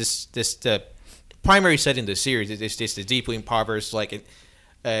whole, which is this the primary setting of the series. It's the deeply impoverished, like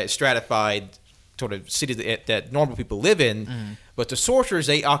stratified sort of city that normal people live in. But the sorcerers,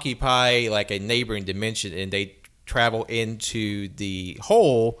 they occupy like a neighboring dimension, and they travel into the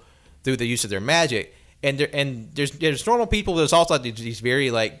whole through the use of their magic. And there's normal people. There's also these very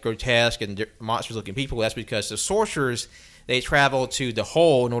like grotesque and monstrous looking people. That's because the sorcerers, they travel to the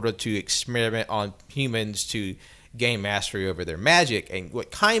whole in order to experiment on humans to gain mastery over their magic. And what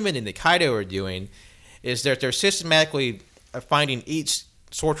Kaiman and Nikaido are doing is that they're systematically finding each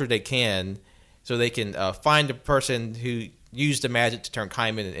sorcerer they can, so they can find the person who used the magic to turn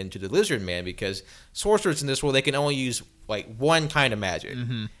Kaiman into the Lizard Man. Because sorcerers in this world, they can only use like one kind of magic.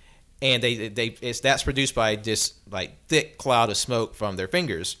 And that's produced by this like thick cloud of smoke from their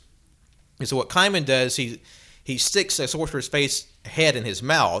fingers. And so what Kaiman does, he sticks a sorcerer's head in his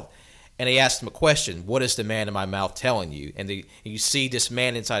mouth, and he asks him a question: "What is the man in my mouth telling you?" And you see this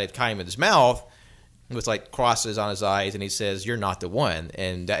man inside of Kaiman's mouth with like crosses on his eyes, and he says, "You're not the one."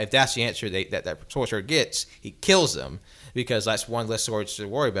 And if that's the answer that sorcerer gets, he kills them, because that's one less sorcerer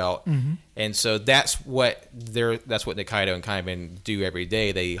to worry about. And so that's what Nikaido and Kaiman do every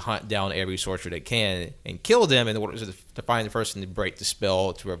day. They hunt down every sorcerer they can and kill them in order to find the person to break the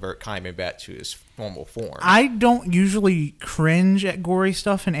spell to revert Kaiman back to his normal form. I don't usually cringe at gory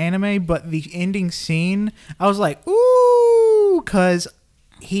stuff in anime, but the ending scene, I was like, ooh, because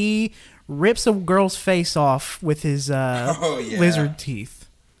he rips a girl's face off with his lizard teeth.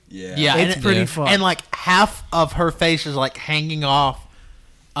 Yeah. It's pretty fun. And like half of her face is like hanging off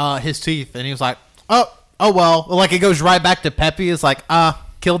his teeth, and he was like, oh well. Like it goes right back to Peppy. It's like,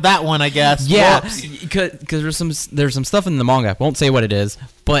 killed that one, I guess. Yeah, Whoops. because there's some stuff in the manga. I won't say what it is,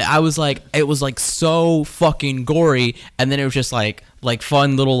 but I was like, it was like so fucking gory, and then it was just like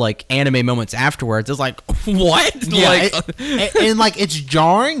fun little like anime moments afterwards. It's like, what? Yeah, Like, and like it's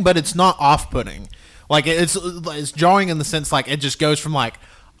jarring, but it's not off-putting. Like it's jarring in the sense like it just goes from like,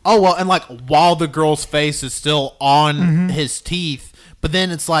 oh well, and like while the girl's face is still on his teeth, but then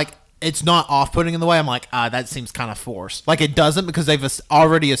it's like it's not off-putting in the way I'm like, that seems kind of forced. Like it doesn't, because they've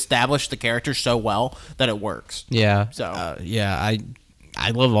already established the character so well that it works. yeah. So yeah,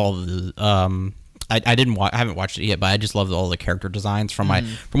 I love all of the I haven't watched it yet, but I just love all the character designs from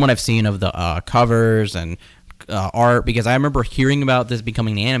what I've seen of the covers and art, because I remember hearing about this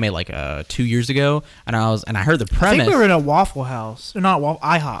becoming an anime like 2 years ago, and I heard the I premise. think we were in a Waffle House. Not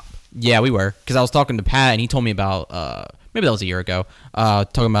IHOP. Yeah, we were, because I was talking to Pat, and he told me about maybe that was a year ago,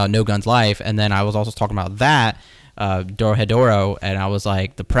 talking about No Guns Life, and then I was also talking about that Dorohedoro, and I was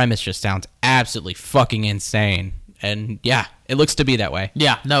like, the premise just sounds absolutely fucking insane, and yeah, it looks to be that way.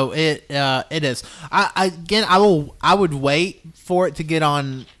 yeah, no, it is. I would wait for it to get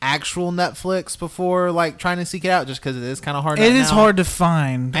on actual Netflix before like trying to seek it out, just because it is kind of hard. It right is now. hard to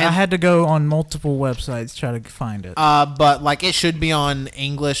find. I And- had to go on multiple websites to try to find it. But like it should be on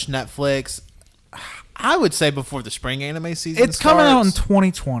English Netflix. I would say before the spring anime season. It's coming out in starts.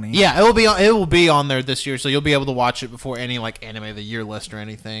 2020. Yeah, it will be on there this year, so you'll be able to watch it before any like anime of the year list or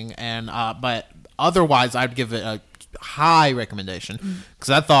anything. And but otherwise, I'd give it a high recommendation, because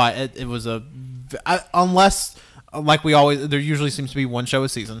I thought it was unless like we always, there usually seems to be one show a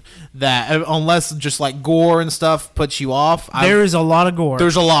season that unless just like gore and stuff puts you off. There is a lot of gore.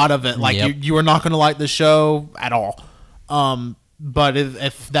 There's a lot of it. Like Yep. you are not going to like the show at all. But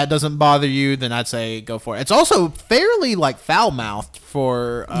if that doesn't bother you, then I'd say go for it. It's also fairly like foul mouthed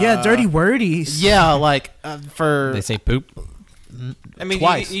for dirty wordies. Yeah, like for They say poop. I mean,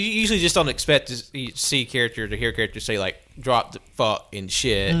 Twice. you usually just don't expect to see hear characters say like "drop the fuck" and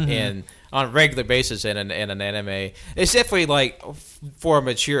shit, and on a regular basis in an anime. It's definitely like for a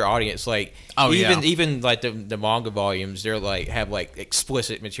mature audience. Like even like the manga volumes, they're like have like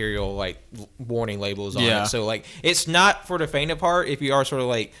explicit material, like warning labels on Yeah. it. So like it's not for the faint of heart if you are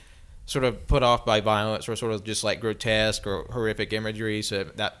sort of put off by violence or sort of just like grotesque or horrific imagery. So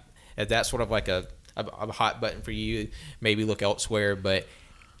if that's sort of like a hot button for you, maybe look elsewhere. But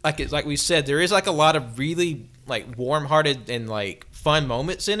like we said, there is like a lot of really like warm-hearted and like fun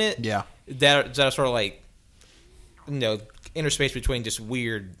moments in it. Yeah. that are sort of like interspace between just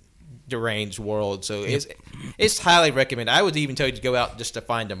weird, deranged worlds. So it's highly recommended. I would even tell you to go out just to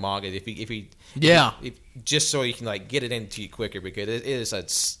find a manga if just so you can like get it into you quicker, because it is a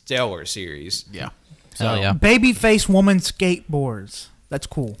stellar series. Yeah. Hell yeah. Babyface woman skateboards. That's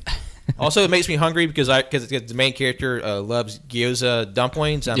cool. Also, it makes me hungry because the main character loves gyoza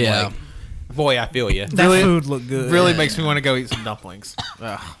dumplings. I'm like, boy, I feel you. That food looked good. Really makes me want to go eat some dumplings.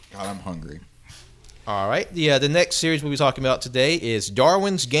 Ugh. God, I'm hungry. All right. Yeah, the next series we'll be talking about today is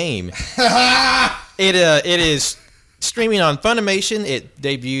Darwin's Game. It is streaming on Funimation. It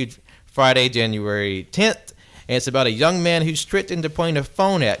debuted Friday, January 10th. And it's about a young man who's tricked into playing a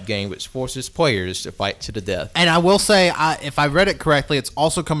phone app game which forces players to fight to the death. And I will say, if I read it correctly, it's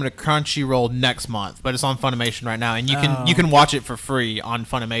also coming to Crunchyroll next month, but it's on Funimation right now, and you can watch it for free on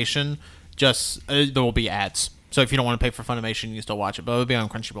Funimation. Just there will be ads, so if you don't want to pay for Funimation, you can still watch it. But it'll be on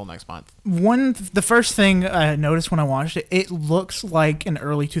Crunchyroll next month. The first thing I noticed when I watched it, it looks like an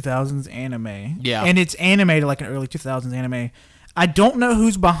early 2000s anime. Yeah, and it's animated like an early 2000s anime. I don't know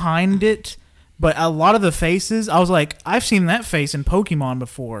who's behind it. But a lot of the faces, I was like, I've seen that face in Pokemon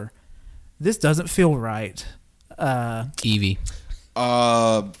before. This doesn't feel right. Eevee.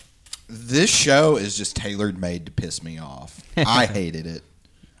 This show is just tailor made to piss me off. I hated it.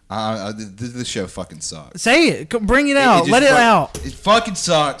 This show fucking sucks. Say it. Bring it out. Let it out. It fucking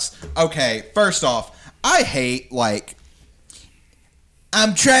sucks. Okay, first off, I hate, like,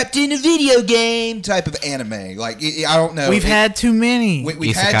 I'm trapped in a video game type of anime. Like, I don't know. We've had too many.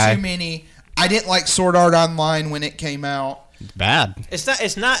 We've had too many. I didn't like Sword Art Online when it came out. It's bad.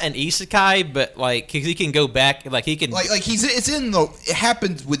 It's not an isekai, but like he can go back, like he can it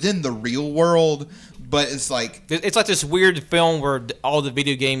happens within the real world, but it's like this weird film where all the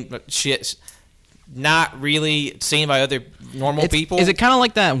video game shit's not really seen by other normal people. Is it kind of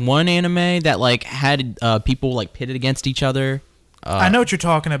like that one anime that like had people like pitted against each other? I know what you're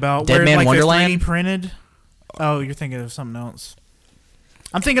talking about. Dead where Man like Wonderland? they're 3D printed. Oh, you're thinking of something else.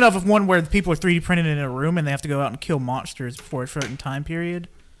 I'm thinking of one where the people are 3D printed in a room and they have to go out and kill monsters for a certain time period.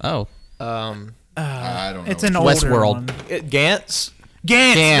 Oh. I don't know. It's an older Westworld. one. Gantz?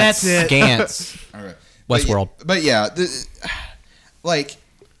 Gantz, that's it. Gantz. All right. Westworld. But yeah, like,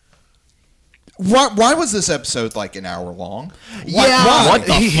 why was this episode like an hour long? Yeah. What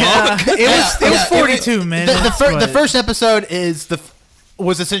the fuck? It was 42 minutes. The first episode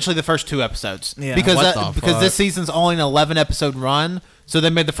was essentially the first two episodes. Yeah. Because What the because fuck? this season's only an 11 episode run, so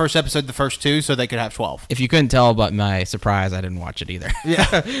they made the first episode the first two, so they could have 12. If you couldn't tell by my surprise, I didn't watch it either.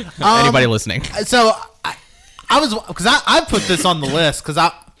 Yeah. Anybody listening? So I was, because I put this on the list because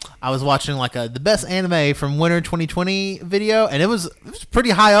I was watching like the best anime from winter 2020 video, and it was pretty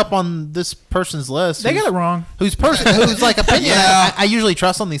high up on this person's list. They got it wrong. Whose like opinion I usually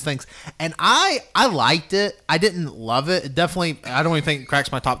trust on these things, and I liked it. I didn't love it. It definitely, I don't even think it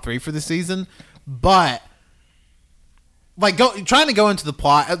cracks my top 3 for the season, but like trying to go into the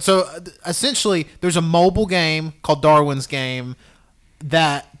plot. So essentially, there's a mobile game called Darwin's Game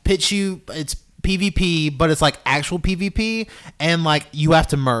that pits you. It's PvP, but it's like actual PvP, and like you have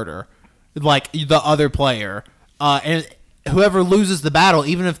to murder like the other player, and whoever loses the battle,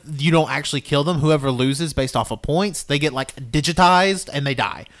 even if you don't actually kill them, whoever loses based off of points, they get like digitized and they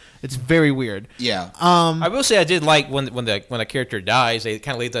die. It's very weird. Yeah. I will say I did like when a character dies, they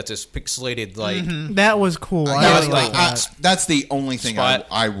kind of leave that this pixelated like. That was cool. That's the only thing Spot.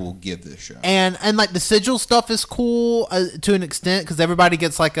 I will give this show. And like the sigil stuff is cool to an extent because everybody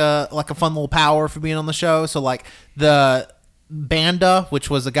gets like a fun little power for being on the show. So like the Banda,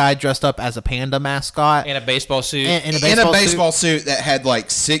 which was a guy dressed up as a panda mascot In a baseball suit. in In a baseball suit that had like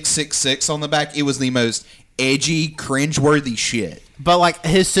 666 on the back, it was the most edgy, cringeworthy shit. But like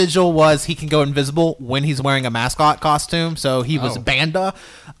his sigil was he can go invisible when he's wearing a mascot costume, so he was Banda,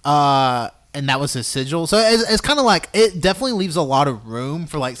 and that was his sigil. So it's kind of like it definitely leaves a lot of room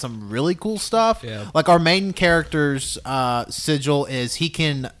for like some really cool stuff. Yeah. Like our main character's sigil is he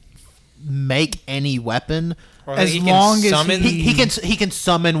can make any weapon Or as he can long as summon- he can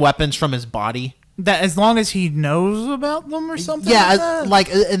summon weapons from his body. That as long as he knows about them or something. Yeah,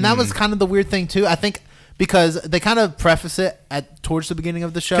 like that? and that was kind of the weird thing too. I think because they kind of preface it towards the beginning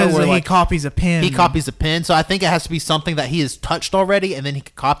of the show because where he like copies a pin. he copies a pin, so I think it has to be something that he has touched already, and then he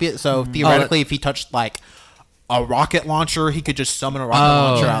could copy it. So theoretically, if he touched like a rocket launcher, he could just summon a rocket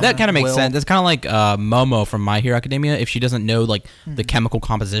launcher out. That kind of makes will. sense. It's kind of like Momo from My Hero Academia. If she doesn't know like the chemical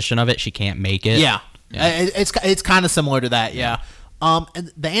composition of it, she can't make it. Yeah. It's kind of similar to that. Yeah.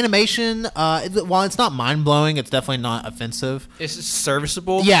 And the animation, while it's not mind blowing, it's definitely not offensive. It's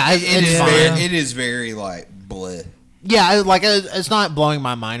serviceable. Yeah, It it's is fine. it is very like bleh. Yeah, it's not blowing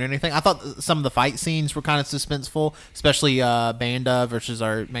my mind or anything. I thought some of the fight scenes were kind of suspenseful, especially Banda versus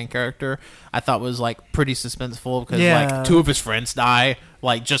our main character. I thought was like pretty suspenseful because like two of his friends die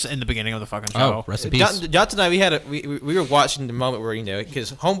like just in the beginning of the fucking show. Oh, rest in peace. Johnson and I, we were watching the moment where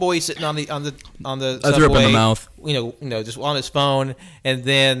because homeboy sitting on the I threw up in the subway, mouth. Just on his phone, and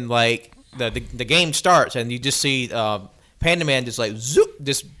then like the game starts and you just see Panda Man just like zoop,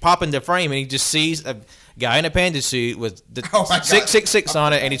 just pop into frame, and he just sees a guy in a panda suit with the 666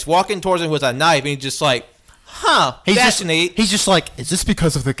 on it, and he's walking towards him with a knife, and he's just like, that's neat. He's just like, is this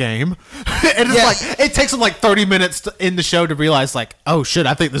because of the game? And it's like, it takes him like 30 minutes in the show to realize like, oh shit,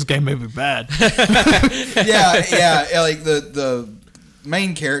 I think this game may be bad. yeah, like the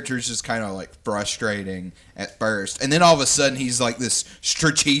main character is just kind of like frustrating at first, and then all of a sudden he's like this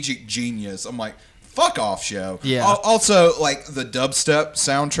strategic genius. I'm like, fuck off, show. Yeah. Also, like the dubstep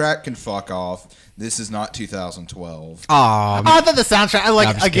soundtrack can fuck off. This is not 2012. Aw, I thought the soundtrack,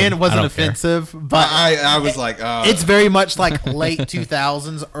 I'm just again, kidding. it wasn't I don't care. offensive, but I was like, it's very much like late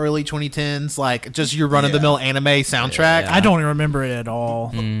 2000s, early 2010s, like just your run-of-the-mill anime soundtrack. Yeah. I don't even remember it at all.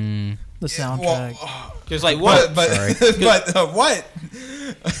 The soundtrack. Just like what? But what?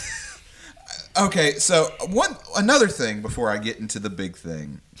 Okay, so another thing before I get into the big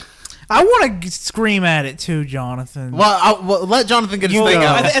thing. I want to scream at it too, Jonathan. Well, let Jonathan get his You thing go.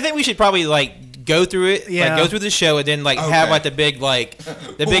 out. I think we should probably like go through it, Yeah. like go through the show, and then like have like the big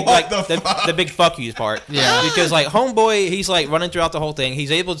the big fuck yous part. Yeah. Because like homeboy, he's like running throughout the whole thing.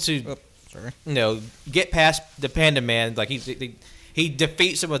 He's able to, get past the Panda Man. Like he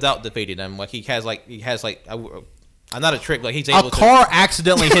defeats him without defeating him. Like he has I'm not a trick. Like he's able A car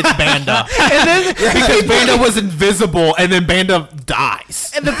accidentally hits Banda, and then because Banda was invisible, and then Banda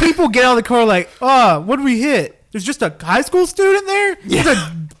dies. And the people get out of the car like, what did we hit? There's just a high school student there? There's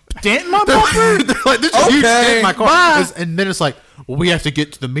a dent in my bumper? They're like, "There's a huge Okay, dent in my car," bye. and then it's like, "Well, we have to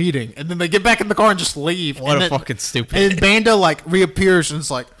get to the meeting," and then they get back in the car and just leave. What and a then, fucking stupid. And Banda like reappears and it's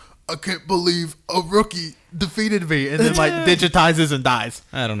like, "I can't believe a rookie defeated me," and then like digitizes and dies.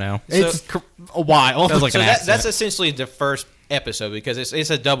 I don't know. It's a while. Sounds like So an that's accident. essentially the first episode because it's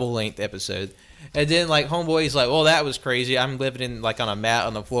a double length episode, and then like homeboy's like, well, that was crazy. I'm living in like on a mat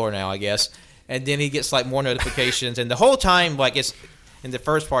on the floor now, I guess. And then he gets like more notifications, and the whole time like it's in the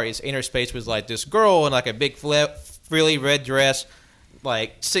first part, it's interspace with like this girl in like a big frilly red dress,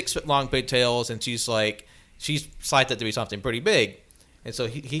 like 6 foot long pigtails, and she's psyched that to be something pretty big. And so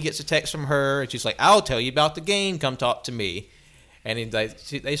he gets a text from her, and she's like, "I'll tell you about the game. Come talk to me." And then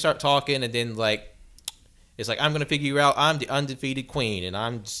they start talking, and then like it's like, "I'm gonna figure you out. I'm the undefeated queen, and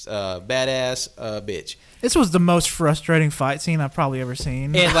I'm just a badass bitch." This was the most frustrating fight scene I've probably ever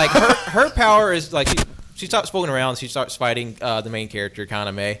seen. And like her power is like she stops fooling around. She starts fighting the main character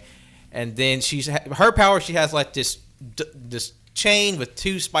Kaname, and then her power. She has like this chain with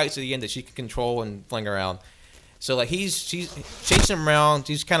 2 spikes at the end that she can control and fling around. So like she's chasing him around.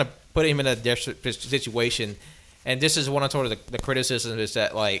 She's kind of putting him in a desperate situation, and this is one of sort of the criticism is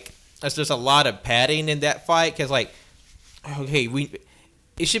that like there's just a lot of padding in that fight because like okay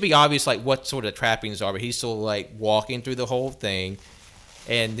it should be obvious like what sort of trappings are, but he's still like walking through the whole thing,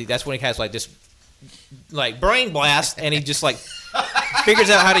 and that's when he has like this like brain blast, and he just like figures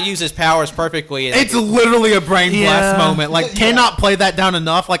out how to use his powers perfectly. And It's literally a brain blast Yeah. moment. Like, cannot play that down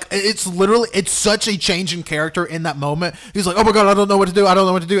enough. Like, it's such a change in character in that moment. He's like, "Oh my god, I don't know what to do. I don't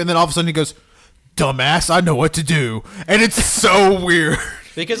know what to do." And then all of a sudden he goes, "Dumbass, I know what to do." And it's so weird.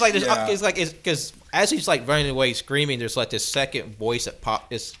 because like there's Yeah. it's because as he's like running away screaming, there's like this second voice that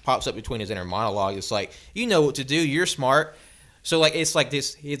pops up between his inner monologue. It's like, you know what to do. You're smart. So like it's like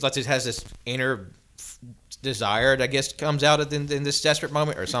this. He like just has this inner desire that I guess comes out in this desperate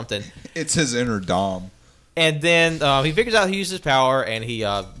moment or something. It's his inner Dom. And then he figures out he uses power, and he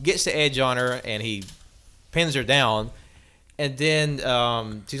gets the edge on her, and he pins her down. And then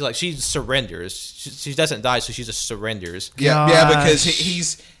she surrenders. She doesn't die, so she just surrenders. Yeah, because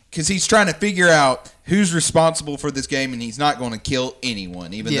Gosh. he's trying to figure out who's responsible for this game, and he's not going to kill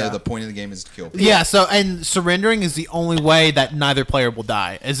anyone, even Yeah. though the point of the game is to kill people. Yeah. So, and surrendering is the only way that neither player will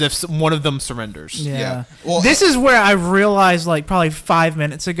die, is if one of them surrenders. Yeah. Yeah. Well, this is where I realized, like, probably 5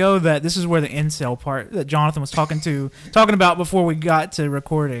 minutes ago, that this is where the incel part that Jonathan was talking about before we got to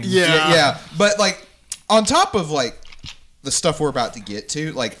recording. Yeah. But like on top of like the stuff we're about to get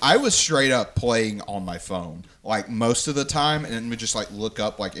to, like I was straight up playing on my phone like most of the time, and would just like look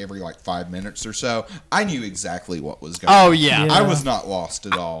up like every like 5 minutes or so. I knew exactly what was going on. Oh yeah. Yeah. I was not lost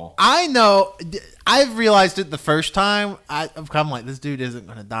at all. I know. I've realized it the first time. I'm kind of like, this dude isn't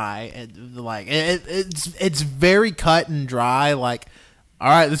gonna die. And like, it's very cut and dry. Like, all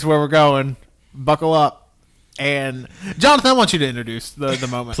right, this is where we're going. Buckle up. And Jonathan, I want you to introduce the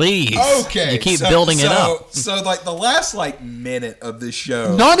moment. Please. Okay, You keep building it up. So like the last like minute of the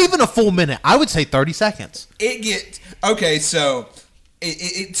show, Not even a full minute. I would say 30 seconds. it gets okay. So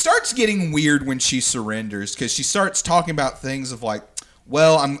it starts getting weird when she surrenders because she starts talking about things of like,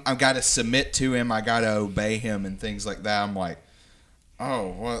 well, I've got to submit to him, I got to obey him, and things like that. I'm like, oh,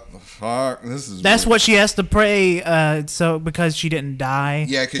 what the fuck? This is That's weird. what she has to pray. So because she didn't die.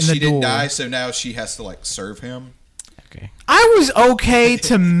 Yeah, in because the she didn't duel. die, so now she has to like serve him. Okay. I was okay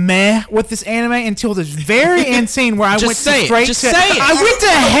to meh with this anime until this very end scene where I Just went say it. straight Just to. say it. I went to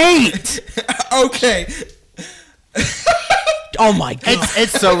hate. Okay, Oh my god.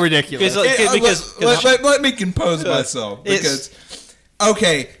 It's so ridiculous. let me compose myself because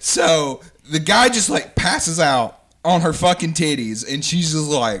okay, so the guy just like passes out on her fucking titties, and she's just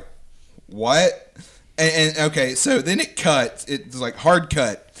like, "What?" And okay, so then it cuts. It's like hard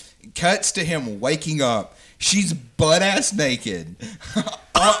cut. It cuts to him waking up. She's butt ass naked,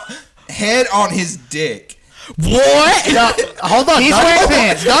 head on his dick. What? No, hold on. He's not wearing even-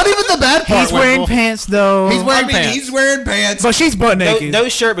 pants. Not even the bad part. He's wearing Wendell. pants though. He's wearing I mean, pants. he's wearing pants. but she's butt No, naked. no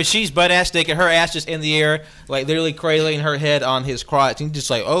shirt, but she's butt ass naked. Her ass just in the air, like literally cradling her head on his crotch. And just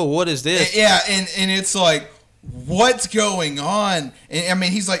like, oh, what is this? Yeah, and it's like, what's going on? And I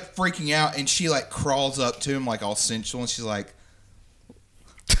mean, he's like freaking out, and she like crawls up to him like all sensual, and she's like,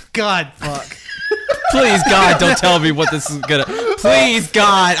 God, fuck. Please, God, don't tell me what this is gonna. Please,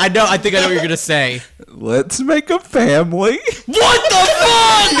 God, I think I know what you're gonna say. "Let's make a family." What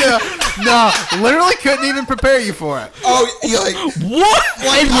the fuck? No, literally couldn't even prepare you for it. Oh, you're like, What?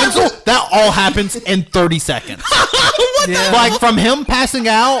 And Wenzel, that all happens in 30 seconds. Yeah. Like from him passing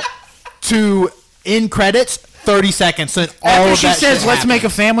out to in credits, 30 seconds. So all After of she that says, shit "Let's happened. make a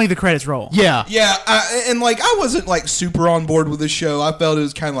family," the credits roll. Yeah. yeah, and like I wasn't like super on board with the show. I felt it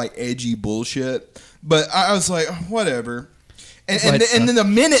was kind of like edgy bullshit, but I was like, whatever. And then the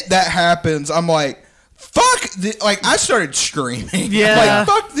minute that happens, I'm like, fuck! Like I started screaming. Yeah. like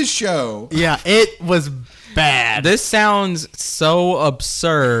fuck the show. Yeah, it was bad. This sounds so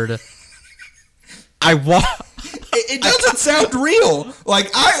absurd. It doesn't sound real. Like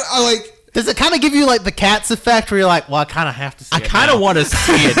I like. Does it kind of give you like the Cats effect where you're like, well, I kind of have to see I it kind of now. want to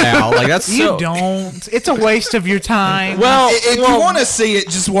see it now. Like that's You so. don't. It's a waste of your time. Well, If you want to see it,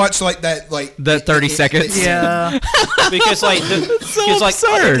 just watch like that, like That 30 seconds. yeah. Because like, so because like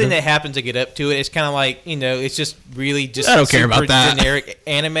absurd. everything that happens to get up to it, it's kind of like it's just really just I don't care about super that. generic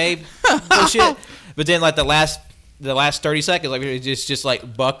anime bullshit. But then like the last 30 seconds, like it's just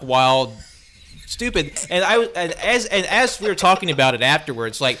like buck wild. Stupid, and as we were talking about it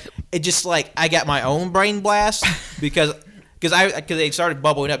afterwards, like it just like I got my own brain blast because they started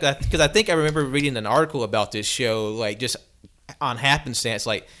bubbling up because I think I remember reading an article about this show like just on happenstance.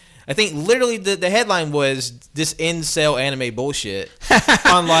 Like I think literally the headline was this incel anime bullshit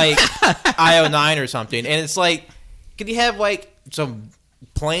on like IO9 or something, and it's like, could you have like some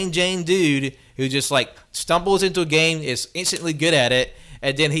plain Jane dude who just like stumbles into a game, is instantly good at it.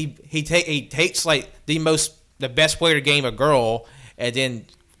 And then he takes like the best way to game a girl, and then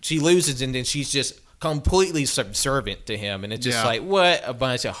she loses, and then she's just completely subservient to him, and it's just Yeah. like what a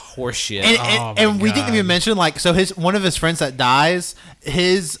bunch of horseshit. And we didn't even mention like so one of his friends that dies,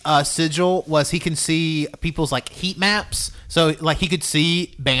 his sigil was he can see people's like heat maps. So like he could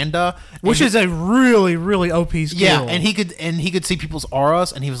see Banda, Which is a really, really OP skill. yeah, and he could see people's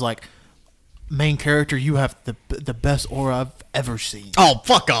auras, and he was like, main character, you have the best aura I've ever seen. Oh,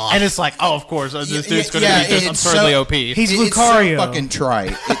 fuck off. And it's like, oh, of course, this dude's going to yeah, be just it's absurdly so- OP. He's It's Lucario. so fucking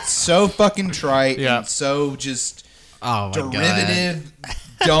trite. It's so fucking trite Yeah. and so just Oh my god. derivative,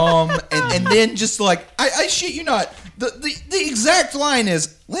 dumb, and then just like I shit you not. The exact line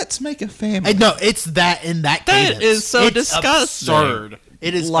is, "Let's make a family." No, it's that in that That cadence. is so It's disgusting. absurd.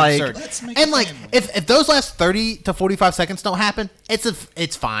 It is Like- absurd. Let's make And a like, family. if those last 30 to 45 seconds don't happen,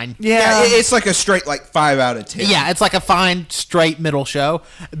 it's fine. Yeah, Yeah. it's like a straight like 5 out of 10. Yeah, it's like a fine straight middle show.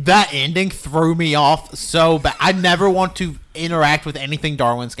 That ending threw me off so bad. I never want to interact with anything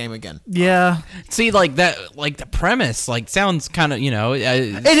Darwin's Game again. Yeah. See, like that, like the premise, like sounds kind of, It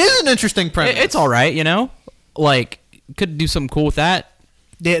is an interesting premise. it's all right, like could do something cool with that.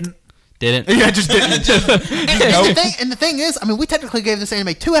 Didn't. Didn't. Yeah, just didn't. And the thing is, I mean, we technically gave this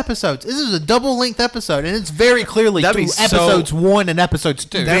anime 2 episodes. This is a double length episode, and it's very clearly That'd two be so- episodes 1 and episodes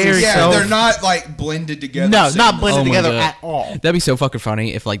 2. Very yeah, so- they're not like blended together. No, so not much. blended Oh my together God. at all. That'd be so fucking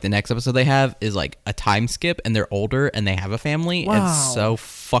funny if like the next episode they have is like a time skip and they're older and they have a family. Wow. It's so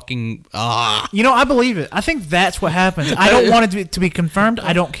fucking You know, I believe it. I think that's what happens. I don't want it to be confirmed.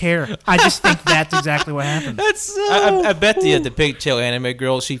 I don't care. I just think that's exactly what happens. That's so I bet the pigtail anime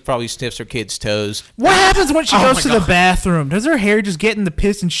girl, she probably sniffs sniffs her kid's toes. What happens when she Oh goes my to God. the bathroom? Does her hair just get in the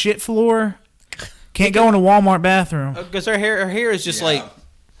piss and shit floor? Can't go in a Walmart bathroom. Because her hair is just Yeah. like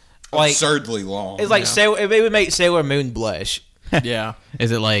absurdly long. it's like it would make Sailor Moon blush. Yeah.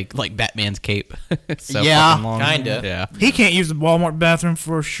 Is it like Batman's cape? So Yeah, fucking long? kinda. Yeah. He can't use the Walmart bathroom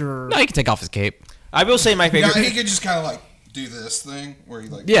for sure. No, he can take off his cape. I will say my Now, favorite. he could just kind of like do this thing where he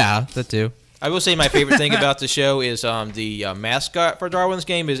like. Yeah, that too. I will say my favorite thing about the show is the mascot for Darwin's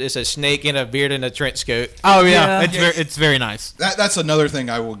game is a snake in a beard and a trench coat. Oh yeah, Yeah. it's very nice. That's another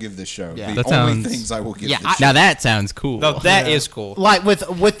thing I will give this show. Yeah. The That only sounds- things I will give Yeah, this show. Now that sounds cool. No, that is cool. Like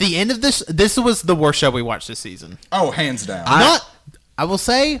with the end of this was the worst show we watched this season. Oh, hands down. I will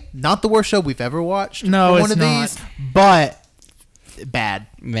say, not the worst show we've ever watched. No, for it's one of not. these, but bad.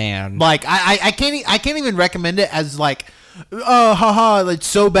 Man. Like I can't even recommend it as like, oh haha, it's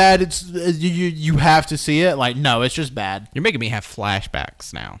so bad. It's you have to see it. Like no, it's just bad. You're making me have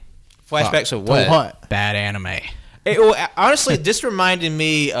flashbacks now. Flashbacks of To what? what? Bad anime. Honestly, this reminded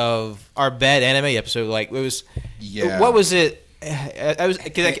me of our bad anime episode. Like it was, Yeah. What was it? I was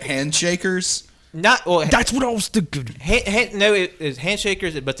Handshakers. not well. That's what I was thinking. No, it's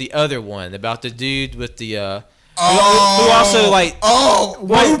Handshakers, but the other one about the dude with the Oh, who also like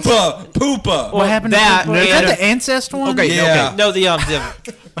Poopa. What happened that- to Is yeah. that the incest one? Okay, Yeah. no the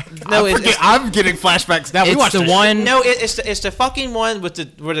no it's, I'm getting flashbacks now. We It's watched the this one. no it's the fucking one with the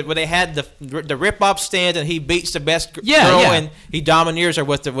where they had the rip off stand and he beats the best Yeah, girl yeah. and he domineers her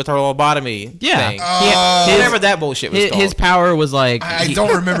with her lobotomy Yeah. thing. His- Whatever that bullshit was called. His power was like I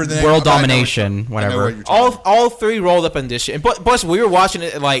don't remember the name. world but I know domination, I know whatever. what you're talking about. all three rolled up in this shit. And plus, we were watching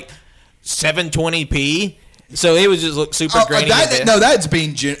it at like 720p, so it was just look super Oh, grainy. that's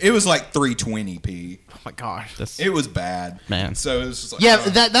being. It was like 320p. Oh my gosh. This- It was bad, Man. So it was just like, Yeah,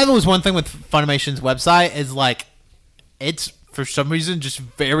 that was one thing with Funimation's website is like, it's for some reason just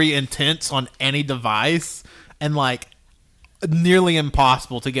very intense on any device and like nearly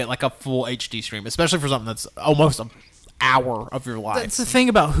impossible to get like a full HD stream, especially for something that's almost an hour of your life. That's the thing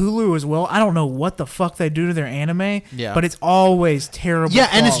about Hulu as well. I don't know what the fuck they do to their anime, Yeah. but it's always terrible. Yeah,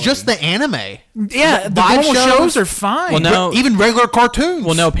 and it's quality. just the anime. Yeah, the live normal shows are fine. Well, no. Even regular cartoons.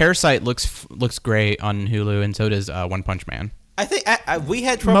 Well, no, Parasite looks great on Hulu, and so does One Punch Man. I think we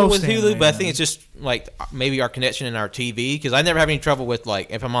had trouble Most with Hulu, anime, but I think it's just like maybe our connection in our TV because I never have any trouble with like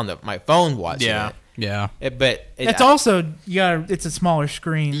if I'm on my phone watching Yeah. Yeah. It's also it's a smaller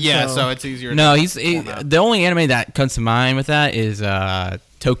screen. Yeah, so it's easier. No, to the only anime that comes to mind with that is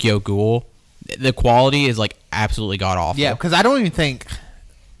Tokyo Ghoul. The quality is like absolutely god awful. Yeah, because I don't even think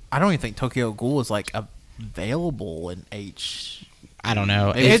Tokyo Ghoul is like available in H. I don't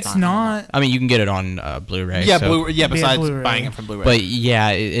know. it's not. I mean, you can get it on Blu-ray. Yeah, so- Blu-ray. Yeah, besides Blu-ray. buying it from Blu-ray. But yeah,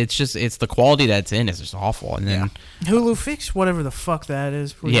 it's the quality that's in is just awful. And then Hulu, fix whatever the fuck that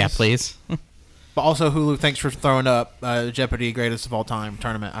is. Please. yeah, please. But also Hulu, thanks for throwing up Jeopardy Greatest of All Time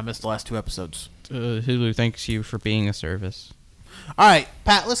tournament. I missed the last 2 episodes. Hulu thanks you for being a service. All right,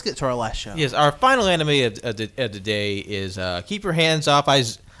 Pat, let's get to our last show. Yes, our final anime of the day is Keep Your Hands Off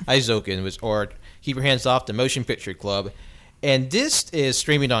Aizoken, or Keep Your Hands Off the Motion Picture Club. And this is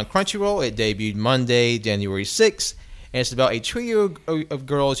streaming on Crunchyroll. It debuted Monday, January 6th. And it's about a trio of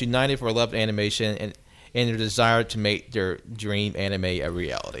girls united for love and animation and their desire to make their dream anime a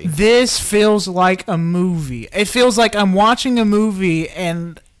reality. This feels like a movie. It feels like I'm watching a movie,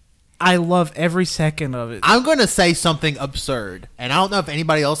 and I love every second of it. I'm going to say something absurd, and I don't know if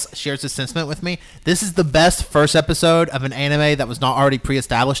anybody else shares this sentiment with me. This is the best first episode of an anime that was not already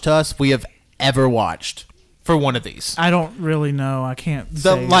pre-established to us we have ever watched for one of these. I don't really know. I can't say.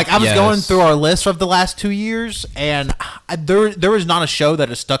 I was Yes. going through our list of the last 2 years, and there is not a show that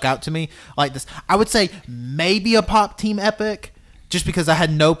has stuck out to me like this. I would say maybe a Pop Team Epic, just because I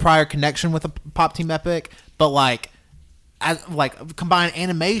had no prior connection with a Pop Team Epic, but combine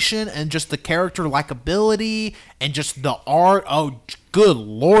animation and just the character likability and just the art. Oh, good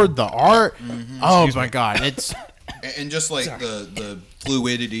lord, the art! Oh my god, it's And just like the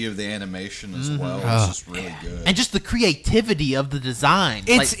fluidity of the animation as well, it's just really good. and just the creativity of the design.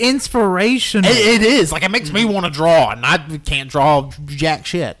 it's Like, inspirational. it is like it makes me want to draw, and I can't draw jack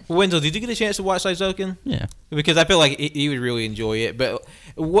shit. Wendell, did you get a chance to watch Aizoken? Yeah. Because I feel like you would really enjoy it. But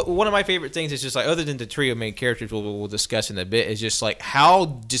one of my favorite things is just like, other than the trio main characters we'll discuss in a bit, is just like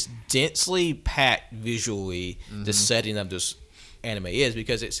how just densely packed visually the setting of this anime is,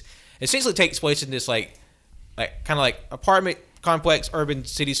 because it essentially takes place in this like kind of like apartment complex urban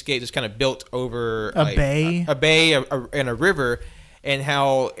cityscape that's kind of built over A bay. and a river, and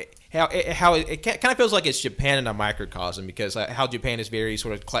how it kind of feels like it's Japan in a microcosm, because how Japan is very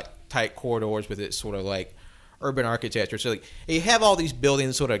sort of tight corridors with its sort of like urban architecture. So like you have all these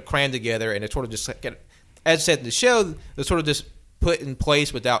buildings sort of crammed together, and it's sort of just like, as I said in the show, they're sort of just put in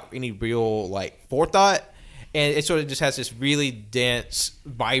place without any real like forethought. And it sort of just has this really dense,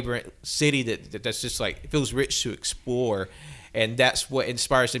 vibrant city that's just like, it feels rich to explore. And that's what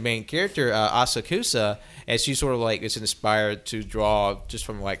inspires the main character, Asakusa, and she sort of like is inspired to draw just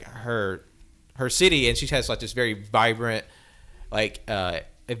from like her city, and she has like this very vibrant, like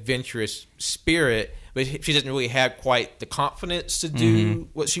adventurous spirit, but she doesn't really have quite the confidence to do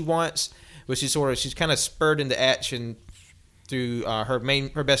what she wants. But she's kind of spurred into action through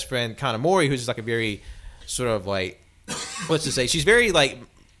her best friend Kanamori, who's just like a very sort of like, what's to say? She's very like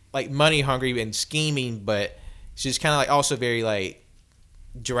money hungry and scheming, but she's kind of like also very like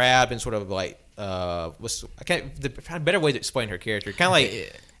drab and sort of like a better way to explain her character. Kind of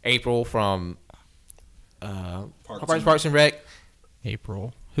like April from Parks and Rec.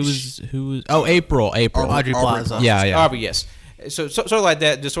 April. Who's? Oh, April. Audrey Plaza. Yeah. Aubrey, yes. So sort of like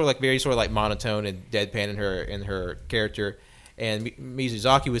that, just sort of like very sort of like monotone and deadpan in her character. And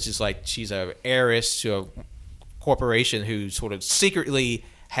Mizuzaki was just like, she's a heiress to a corporation who sort of secretly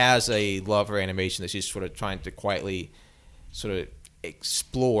has a love for animation that she's sort of trying to quietly sort of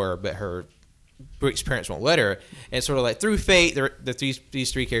explore, but her Brooke's parents won't let her. And sort of like through fate,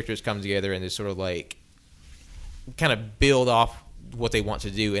 these three characters come together and they sort of like kind of build off what they want to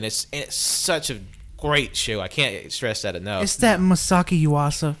do. And it's such a great show. I can't stress that enough. It's that Masaki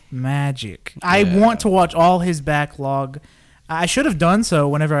Yuasa magic. I want to watch all his backlog. I should have done so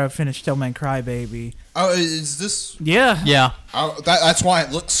whenever I finished Devilman Crybaby. Oh, is this? Yeah. Yeah. That's why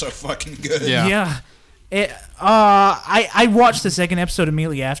it looks so fucking good. Yeah. I watched the second episode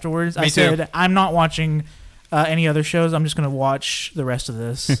immediately afterwards. Me I too. said, I'm not watching any other shows. I'm just going to watch the rest of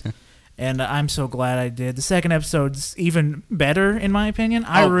this. And I'm so glad I did. The second episode's even better, in my opinion.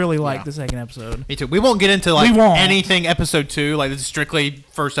 I really like the second episode. Me too. We won't get into like We won't. anything episode 2. Like this is strictly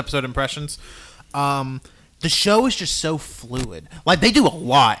first episode impressions. The show is just so fluid. Like they do a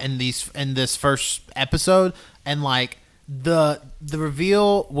lot in this first episode, and like the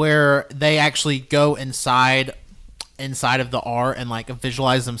reveal where they actually go inside of the art and like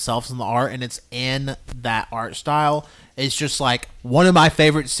visualize themselves in the art, and it's in that art style, is just like one of my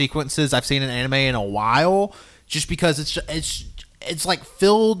favorite sequences I've seen in anime in a while. Just because it's like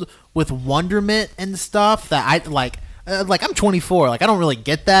filled with wonderment and stuff that I like. Like I'm 24, like I don't really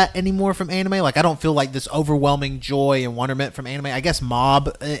get that anymore from anime. Like I don't feel like this overwhelming joy and wonderment from anime. I guess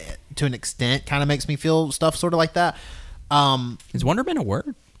Mob, to an extent, kind of makes me feel stuff sort of like that. Is wonderment a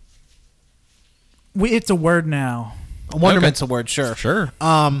word? It's a word now. Wonderment's a word, sure. Sure.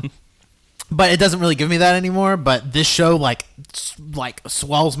 But it doesn't really give me that anymore. But this show like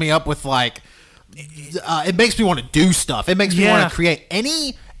swells me up with like, it makes me want to do stuff. It makes me want to create.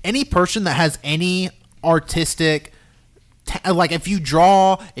 Any person that has any artistic, like if you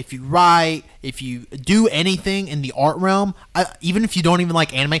draw, if you write, if you do anything in the art realm, even if you don't even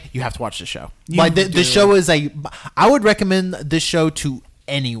like anime, you have to watch the show. Like the show is I would recommend this show to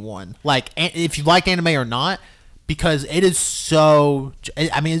anyone, like if you like anime or not, because it is so,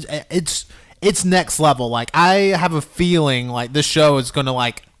 I mean it's next level. Like I have a feeling like this show is gonna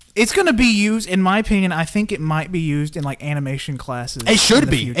like, it's going to be used, in my opinion, I think it might be used in like animation classes. it should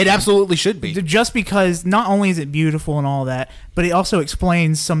be. It absolutely should be. Just because not only is it beautiful and all that, but it also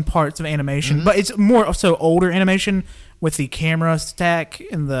explains some parts of animation. But it's more so older animation with the camera stack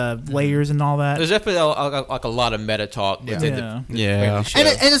and the layers and all that. There's definitely like a lot of meta talk within the show.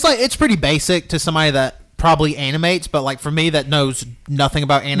 And it's like, it's pretty basic to somebody that probably animates, but like for me that knows nothing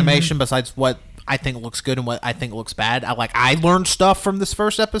about animation besides what I think looks good and what I think looks bad. I learned stuff from this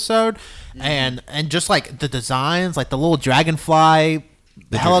first episode, and just like the designs, like the little dragonfly,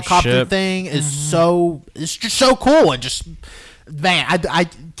 the helicopter ship thing is it's just so cool, and just man, I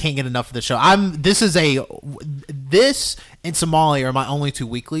can't get enough of the show. This and Somalia are my only two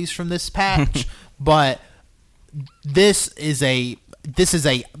weeklies from this patch, but this is the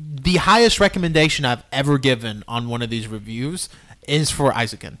highest recommendation I've ever given on one of these reviews is for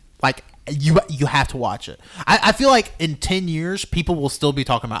Eizouken. Like you have to watch it. I feel like in 10 years people will still be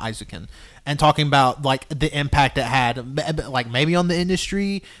talking about Eizouken and talking about like the impact it had, like maybe on the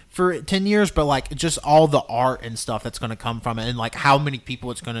industry for 10 years, but like just all the art and stuff that's going to come from it, and like how many people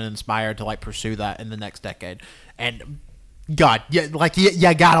it's going to inspire to like pursue that in the next decade. And God, you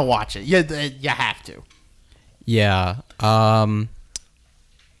gotta watch it. You have to. Yeah.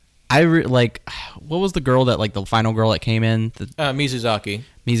 Like, what was the girl that, like, the final girl that came in? Mizuzaki.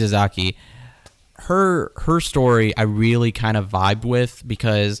 Her story I really kind of vibed with,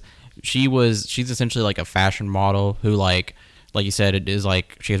 because she's essentially like a fashion model who, like you said, it is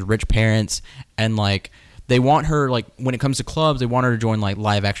like she has rich parents, and like they want her, like, when it comes to clubs, they want her to join like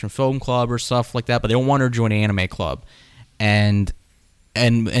live action film club or stuff like that, but they don't want her to join an anime club. And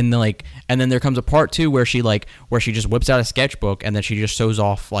then there comes a part 2 where she just whips out a sketchbook and then she just shows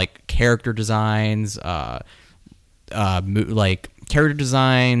off like character designs,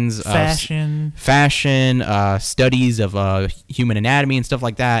 fashion, studies of human anatomy and stuff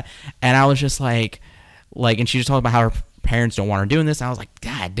like that. And I was just like, and she just talked about how her parents don't want her doing this. And I was like,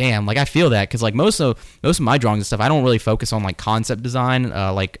 God damn, like I feel that, because like most of my drawings and stuff, I don't really focus on like concept design,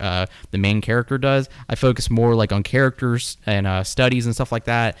 the main character does. I focus more like on characters and studies and stuff like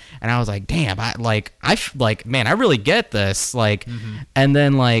that. And I was like, damn, man, I really get this, like, and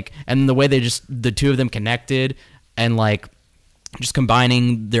then the way the two of them connected, and like just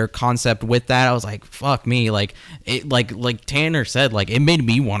combining their concept with that, I was like, fuck me, like it, like Tanner said, like it made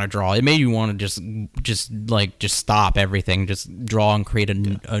me want to draw. It made me want to just stop everything, just draw and create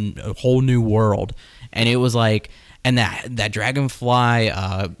a whole new world. And it was like, and that dragonfly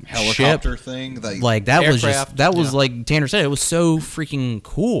helicopter ship thing, like that aircraft. was like Tanner said, it was so freaking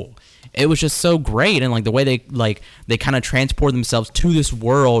cool. It was just so great, and like the way they kind of transport themselves to this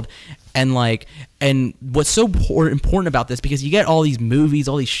world. And what's so important about this, because you get all these movies,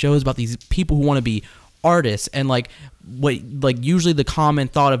 all these shows about these people who want to be artists, and usually the common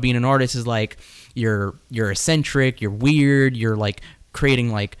thought of being an artist is like you're eccentric, you're weird, you're like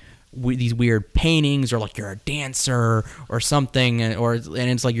creating like these weird paintings, or like you're a dancer or something, and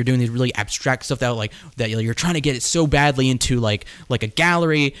it's like you're doing these really abstract stuff that you're trying to get it so badly into like a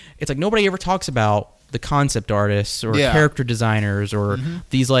gallery. It's like nobody ever talks about the concept artists or character designers or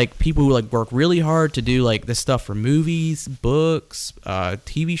these like people who like work really hard to do like this stuff for movies, books,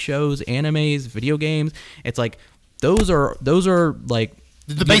 TV shows, animes, video games. It's like those are like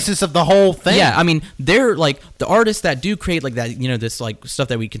the basis of the whole thing. Yeah, I mean, they're like the artists that do create like that, this like stuff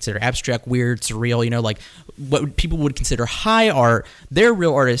that we consider abstract, weird, surreal, like what people would consider high art. They're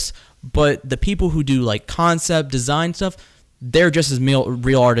real artists, but the people who do like concept design stuff, they're just as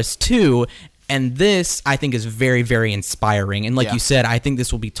real artists too. And this, I think, is very, very inspiring. And like you said, I think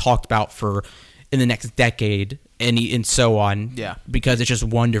this will be talked about in the next decade and so on. Yeah. Because it's just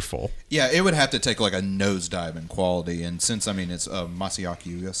wonderful. Yeah, it would have to take like a nosedive in quality. And since, it's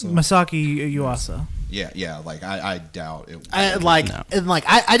Masayaki Yuasa. Masaki Yuasa. Yeah, like I doubt it. I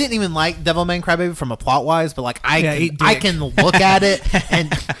didn't even like Devilman Crybaby from a plot wise, but like I can look at it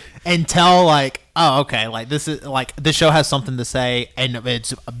and tell like, oh, okay, like this show has something to say, and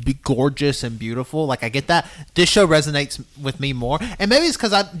it's gorgeous and beautiful. Like I get that. This show resonates with me more, and maybe it's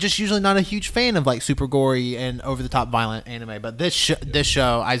because I'm just usually not a huge fan of like super gory and over the top violent anime. But this show,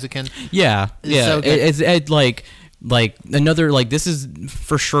 Isaacin, so it's like another, like this is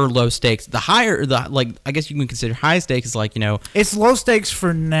for sure low stakes. The higher, I guess you can consider high stakes is like, it's low stakes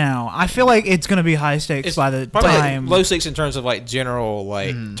for now. I feel like it's going to be high stakes by the time. Low stakes in terms of like general,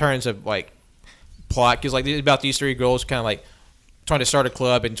 like terms of like plot, because like it's about these three girls kind of like trying to start a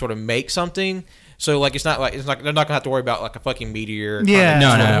club and sort of make something. So like they're not gonna have to worry about like a fucking meteor. Yeah,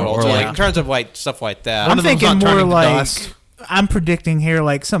 no. So like in terms of like stuff like that, I'm thinking more like I'm predicting here,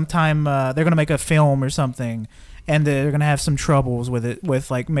 like sometime they're gonna make a film or something. And they're gonna have some troubles with it, with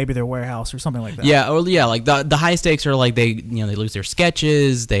like maybe their warehouse or something like that. Like the high stakes are like they lose their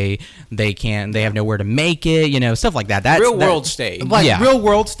sketches, they have nowhere to make it, stuff like that. That's real world stakes, real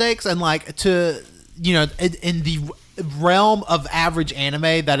world stakes, and like to in the realm of average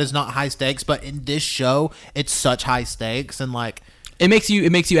anime that is not high stakes, but in this show it's such high stakes, and like it makes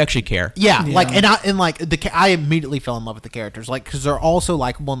you actually care. Yeah. Like I immediately fell in love with the characters, like because they're also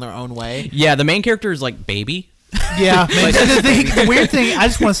likable in their own way. Yeah, the main character is like Baby. Yeah. The weird thing, I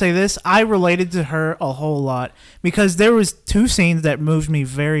just want to say this, I related to her a whole lot because there was two scenes that moved me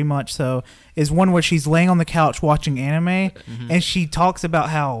very much. So is one where she's laying on the couch watching anime, and she talks about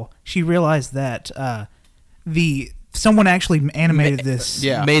how she realized that someone actually animated this,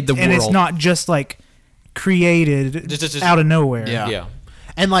 made the world, and it's not just like created just out of nowhere. Yeah.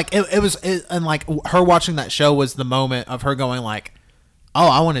 And like and like her watching that show was the moment of her going like, oh,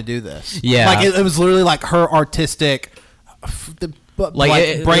 I want to do this. Yeah. Like it was literally like her artistic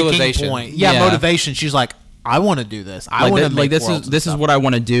breaking realization. point. Yeah, motivation. She's like, I want to do this. I want to make this is what I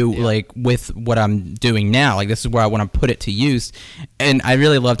want to do, like with what I'm doing now. Like this is where I want to put it to use. And I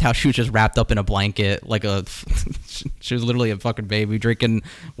really loved how she was just wrapped up in a blanket, like she was literally a fucking baby drinking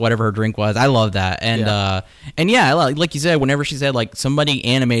whatever her drink was. I love that. And like you said, whenever she said like somebody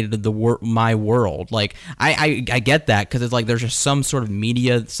animated my world, like I get that, because it's like there's just some sort of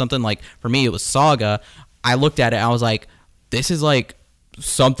media, something like, for me it was Saga. I looked at it, I was like, this is like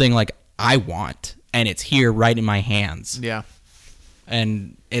something like I want. And it's here right in my hands. Yeah.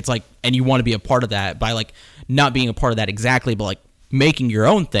 and it's like, and you want to be a part of that by like not being a part of that exactly, but like making your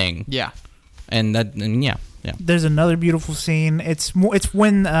own thing. Yeah. And that, and yeah. There's another beautiful scene. It's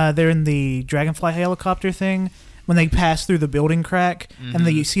when they're in the Dragonfly helicopter thing, when they pass through the building crack and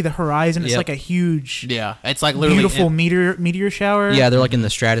then you see the horizon. It's Yep. like a huge, Yeah. It's like literally beautiful meteor shower. Yeah, they're like in the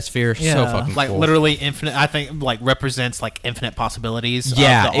stratosphere. So Yeah. fucking like cool. literally infinite. I think like represents like infinite possibilities.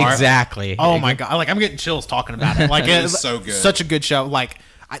 Yeah, of the art. exactly. Oh my god! Like I'm getting chills talking about it. Like It is so good. such a good show. Like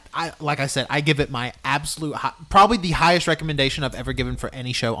I like I said, I give it my absolute probably the highest recommendation I've ever given for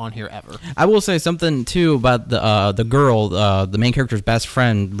any show on here ever. I will say something too about the girl, the main character's best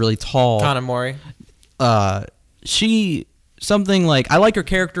friend, really tall. Kanamori. She something like I like her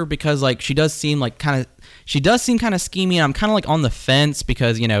character because like she does seem kind of schemy. I'm kind of like on the fence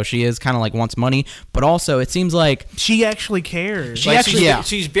because she is kind of like wants money, but also it seems like She actually cares.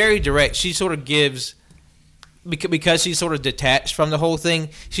 She's very direct. She sort of gives because she's sort of detached from the whole thing.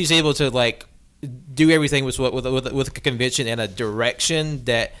 She's able to like do everything with a conviction and a direction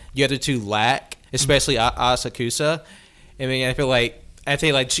that the other two lack, especially Asakusa. I mean, I feel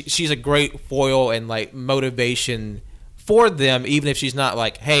like she's a great foil and like motivation for them, even if she's not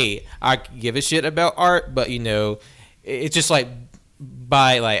like, hey, I give a shit about art, but it's just like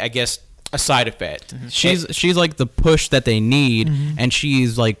by like I guess a side effect. she's like the push that they need, and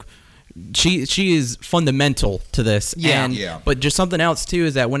she's like she is fundamental to this. Yeah. And, Yeah. But just something else too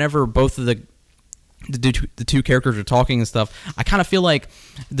is that whenever both of the two characters are talking and stuff, I kind of feel like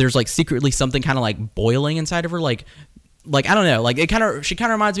there's like secretly something kind of like boiling inside of her, like I don't know, like she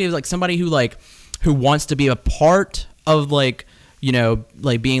kind of reminds me of like somebody who wants to be a part of like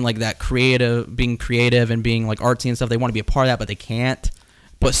like being like that being creative and being like artsy and stuff. They want to be a part of that, but they can't.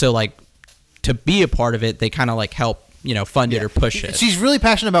 But so like to be a part of it, they kind of like help fund it or push it. She's really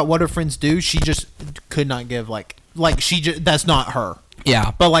passionate about what her friends do. She just could not give like that's not her.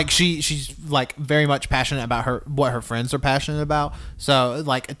 Yeah. But like she's like very much passionate about what her friends are passionate about. So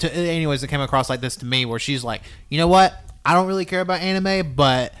like anyways, it came across like this to me where she's like, you know what? I don't really care about anime,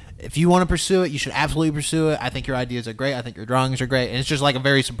 but if you want to pursue it, you should absolutely pursue it. I think your ideas are great. I think your drawings are great. And it's just like a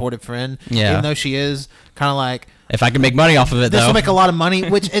very supportive friend. Yeah. Even though she is kind of like, If I can make money off of it, this though. will make a lot of money,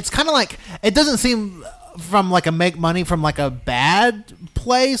 which it's kind of like, it doesn't seem from like a make money from like a bad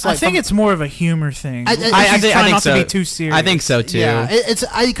place. Like I think from, it's more of a humor thing. I She's think trying not so. to be too serious. I think so too. Yeah,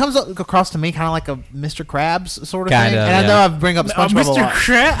 it comes across to me kind of like a Mr. Krabs sort of thing. Kinda, And I know yeah. I bring up SpongeBob a Mr. lot.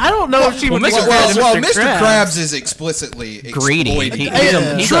 Krabs. I don't know if she would. Mr. look Krabs- at Mr. Krabs is explicitly Greedy.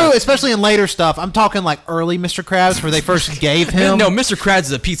 exploited. He's True, especially in later stuff. I'm talking like early Mr. Krabs where they first gave him. No, Mr. Krabs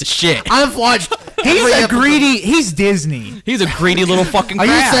is a piece of shit. I've watched. He's every a episode. greedy. He's Disney. He's a greedy little fucking Are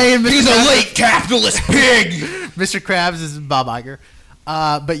crab. you saying Mr. He's a Krabs- late capitalist pig. Mr. Krabs is Bob Iger?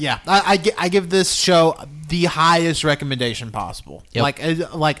 But yeah, I give this show the highest recommendation possible.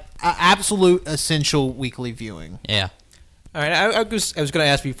 Yep. Like absolute essential weekly viewing. Yeah. All right, I was going to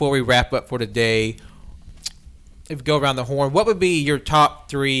ask before we wrap up for today, if we go around the horn, what would be your top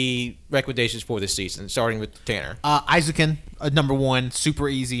 3 recommendations for this season, starting with Tanner? Isaacin, number 1, super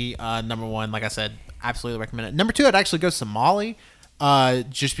easy. Number 1, like I said, absolutely recommend it. Number 2, I'd actually go Somali,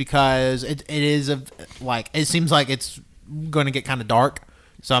 just because it is it seems like it's going to get kind of dark.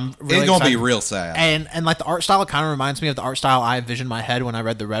 So I'm really It's gonna be excited. real sad. And like the art style kind of reminds me of the art style I envisioned in my head when I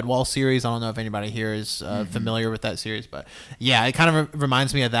read the Redwall series. I don't know if anybody here is familiar with that series, but yeah, it kind of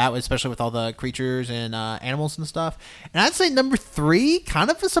reminds me of that, especially with all the creatures and animals and stuff. And I'd say number 3, kind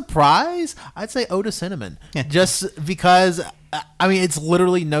of a surprise. I'd say Oda Cinnamon, just because. I mean, it's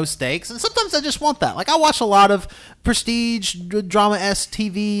literally no stakes, and sometimes I just want that. Like, I watch a lot of prestige drama-esque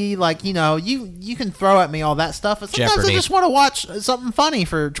TV. Like, you can throw at me all that stuff, but sometimes Jeopardy. I just want to watch something funny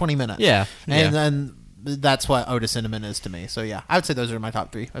for 20 minutes. Yeah, and yeah. then that's what Oda Cinnamon is to me. So yeah, I would say those are my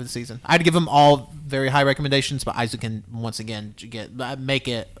top 3 of the season. I'd give them all very high recommendations, but Isaac can once again make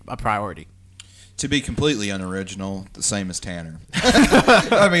it a priority. To be completely unoriginal, the same as Tanner.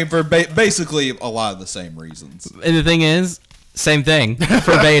 I mean, for basically a lot of the same reasons. And the thing is, same thing.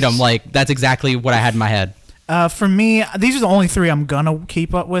 Verbatim. Like, that's exactly what I had in my head. For me, these are the only 3 I'm gonna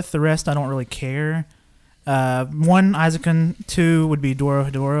keep up with. The rest I don't really care. 1, Isaacin. 2 would be Doro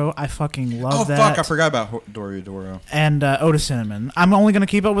Hedoro. I fucking love that. Oh, fuck, I forgot about Doro. And Oda Cinnamon. I'm only gonna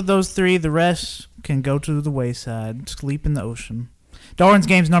keep up with those 3. The rest can go to the wayside. Sleep in the ocean. Darwin's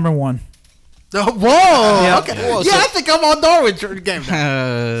Game's number 1. Oh, whoa! Yeah. Okay. Whoa, Yeah, so- I think I'm on Darwin's game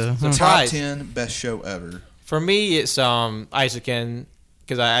now. Top Surprise. 10 best show ever. For me, it's Isaacin,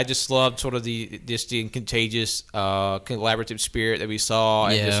 because I just loved sort of the contagious collaborative spirit that we saw,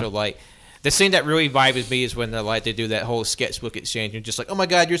 and Yeah. just sort of like The scene that really vibes me is when they do that whole sketchbook exchange and just like, oh my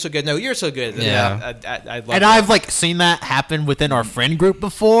god, you're so good. No, you're so good. Yeah. I love And that. I've like seen that happen within our friend group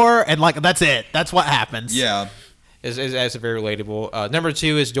before, and like that's it. That's what happens. Yeah. It's very relatable. Number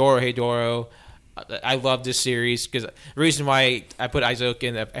 2 is Doro Hey Doro. I love this series because the reason why I put Aizoke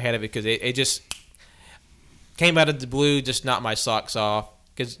in ahead of it because it just came out of the blue, just knocked my socks off.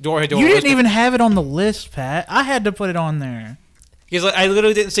 Because Doro Hey Doro, You didn't even have it on the list, Pat. I had to put it on there. because I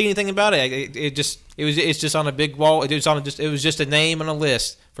literally didn't see anything about it. It's just on a big wall. It was just a name on a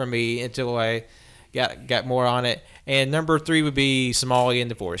list for me until I got more on it. And number 3 would be Somali and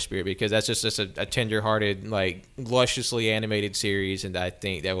the Forest Spirit because that's just a tender-hearted, like lusciously animated series, and I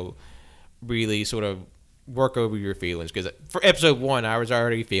think that will really sort of work over your feelings. Because for episode 1, I was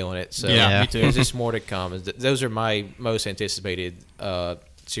already feeling it. So Yeah. Me too. there's just more to come. Those are my most anticipated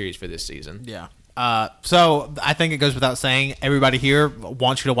series for this season. Yeah. So I think it goes without saying, everybody here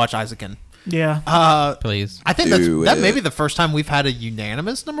wants you to watch Isaacin. Yeah. Please. I think Do that may it. be the first time we've had a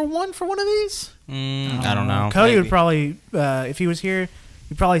unanimous number 1 for one of these. I don't know. Cody maybe. would probably, if he was here,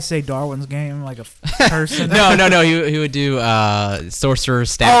 he'd probably say Darwin's Game like a person. No. He would do Sorcerer Oh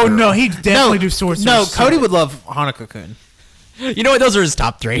Stabber. no, he'd definitely do Sorcerer's No, Cody Stone. would love Hanako-kun. You know what? Those are his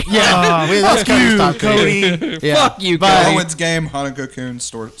top 3. Yeah. Fuck you, Cody. Yeah. Fuck you, But- Cody. Darwin's Game, Hanako-kun,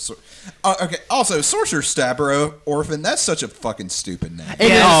 okay. Also, Sorcerer Stabber Orphan. That's such a fucking stupid name.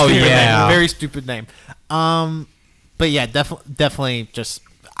 It is Oh, stupid yeah. name. Very stupid name. But yeah, definitely just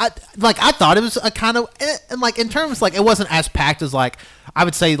I thought it was a kind of and like in terms like it wasn't as packed as like I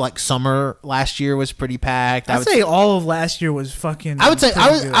would say like summer last year was pretty packed. I'd say all of last year was fucking. I would say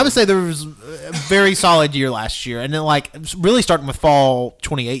pretty good. I would say there was a very solid year last year, and then like really starting with fall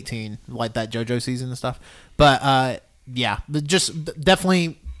 2018, like that JoJo season and stuff. But yeah, just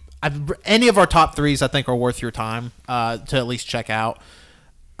definitely, any of our top 3s I think are worth your time to at least check out.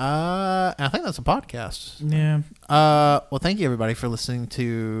 And I think that's a podcast. Yeah. Well, thank you everybody for listening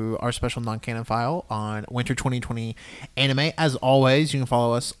to our special non-canon file on Winter 2020 anime. As always, you can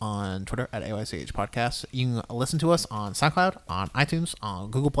follow us on Twitter at AYCH Podcast. You can listen to us on SoundCloud, on iTunes,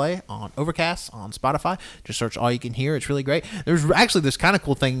 on Google Play, on Overcast, on Spotify. Just search All You Can Hear. It's really great. There's actually this kind of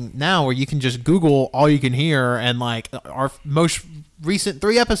cool thing now where you can just Google All You Can Hear, and like our most recent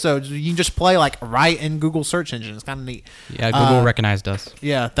 3 episodes, you can just play like right in Google search engine. It's kind of neat. Yeah, Google recognized us.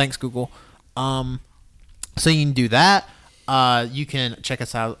 Yeah, thanks Google. So you can do that. You can check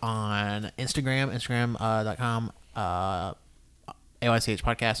us out on Instagram.com, AYCH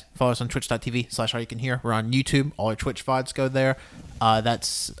Podcast. Follow us on twitch.tv/All You Can Hear. We're on YouTube. All our Twitch VODs go there.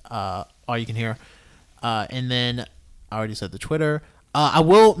 That's All You Can Hear. And then I already said the Twitter. I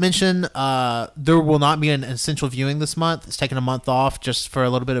will mention there will not be an essential viewing this month. It's taking a month off just for a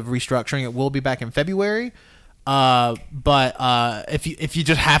little bit of restructuring. It will be back in February. But if you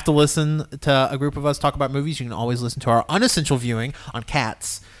just have to listen to a group of us talk about movies, you can always listen to our unessential viewing on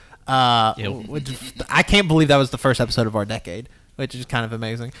Cats. Which, I can't believe that was the first episode of our decade, which is kind of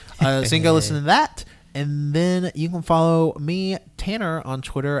amazing. So you can go listen to that. And then you can follow me, Tanner, on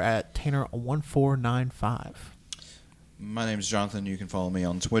Twitter at Tanner1495. My name is Jonathan. You can follow me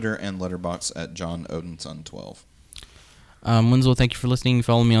on Twitter and Letterboxd at JohnOdenson12. Winslow, thank you for listening.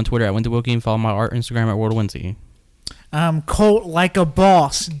 Follow me on Twitter at WinterWilkie and follow my art Instagram at WorldWinsy. Colt Like a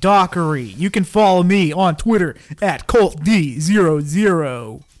Boss, Dockery. You can follow me on Twitter at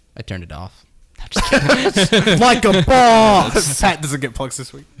ColtD00. I turned it off. Like a boss. Pat doesn't get plugs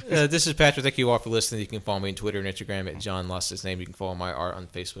this week. This is Patrick. Thank you all for listening. You can follow me on Twitter and Instagram at John Lost His Name. You can follow my art on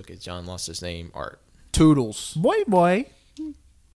Facebook at John Lost His Name Art. Toodles. Boy.